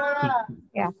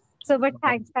 Yeah. So, but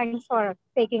thanks for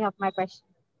taking up my question.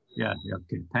 Yeah.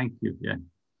 Okay. Thank you. Yeah.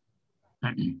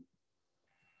 A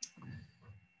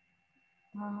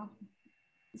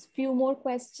few more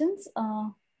questions.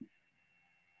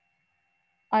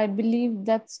 I believe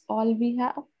that's all we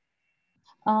have.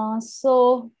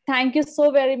 So thank you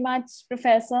so very much,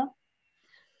 Professor.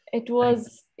 It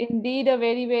was indeed a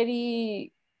very,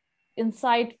 very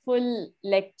insightful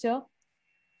lecture.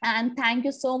 And thank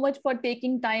you so much for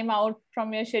taking time out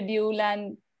from your schedule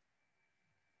and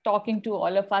talking to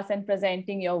all of us and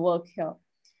presenting your work here.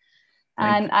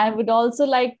 And I would also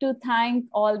like to thank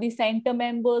all the center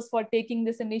members for taking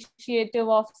this initiative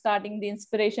of starting the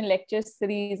Inspiration Lecture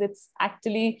Series. It's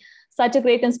actually such a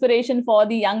great inspiration for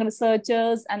the young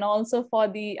researchers and also for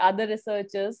the other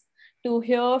researchers to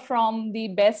hear from the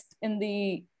best in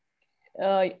the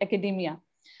academia.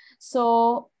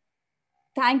 So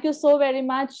thank you so very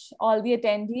much, all the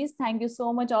attendees. Thank you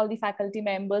so much, all the faculty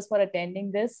members, for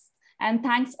attending this. And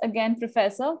thanks again,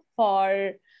 Professor,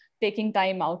 for taking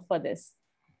time out for this.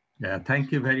 Yeah,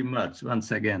 thank you very much.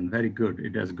 Once again, very good.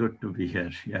 It was good to be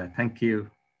here. Yeah, thank you.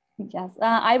 Yes,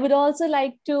 I would also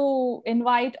like to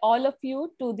invite all of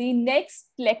you to the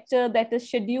next lecture that is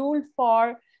scheduled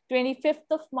for 25th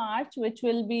of March, which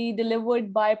will be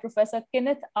delivered by Professor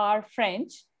Kenneth R.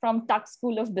 French from Tuck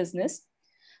School of Business.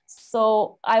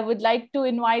 So I would like to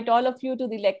invite all of you to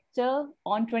the lecture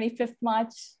on 25th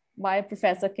March by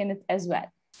Professor Kenneth as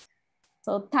well.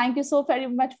 So thank you so very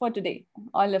much for today,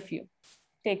 all of you.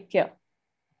 Take care.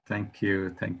 Thank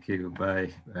you. Thank you.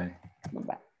 Bye. Bye.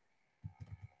 Bye-bye.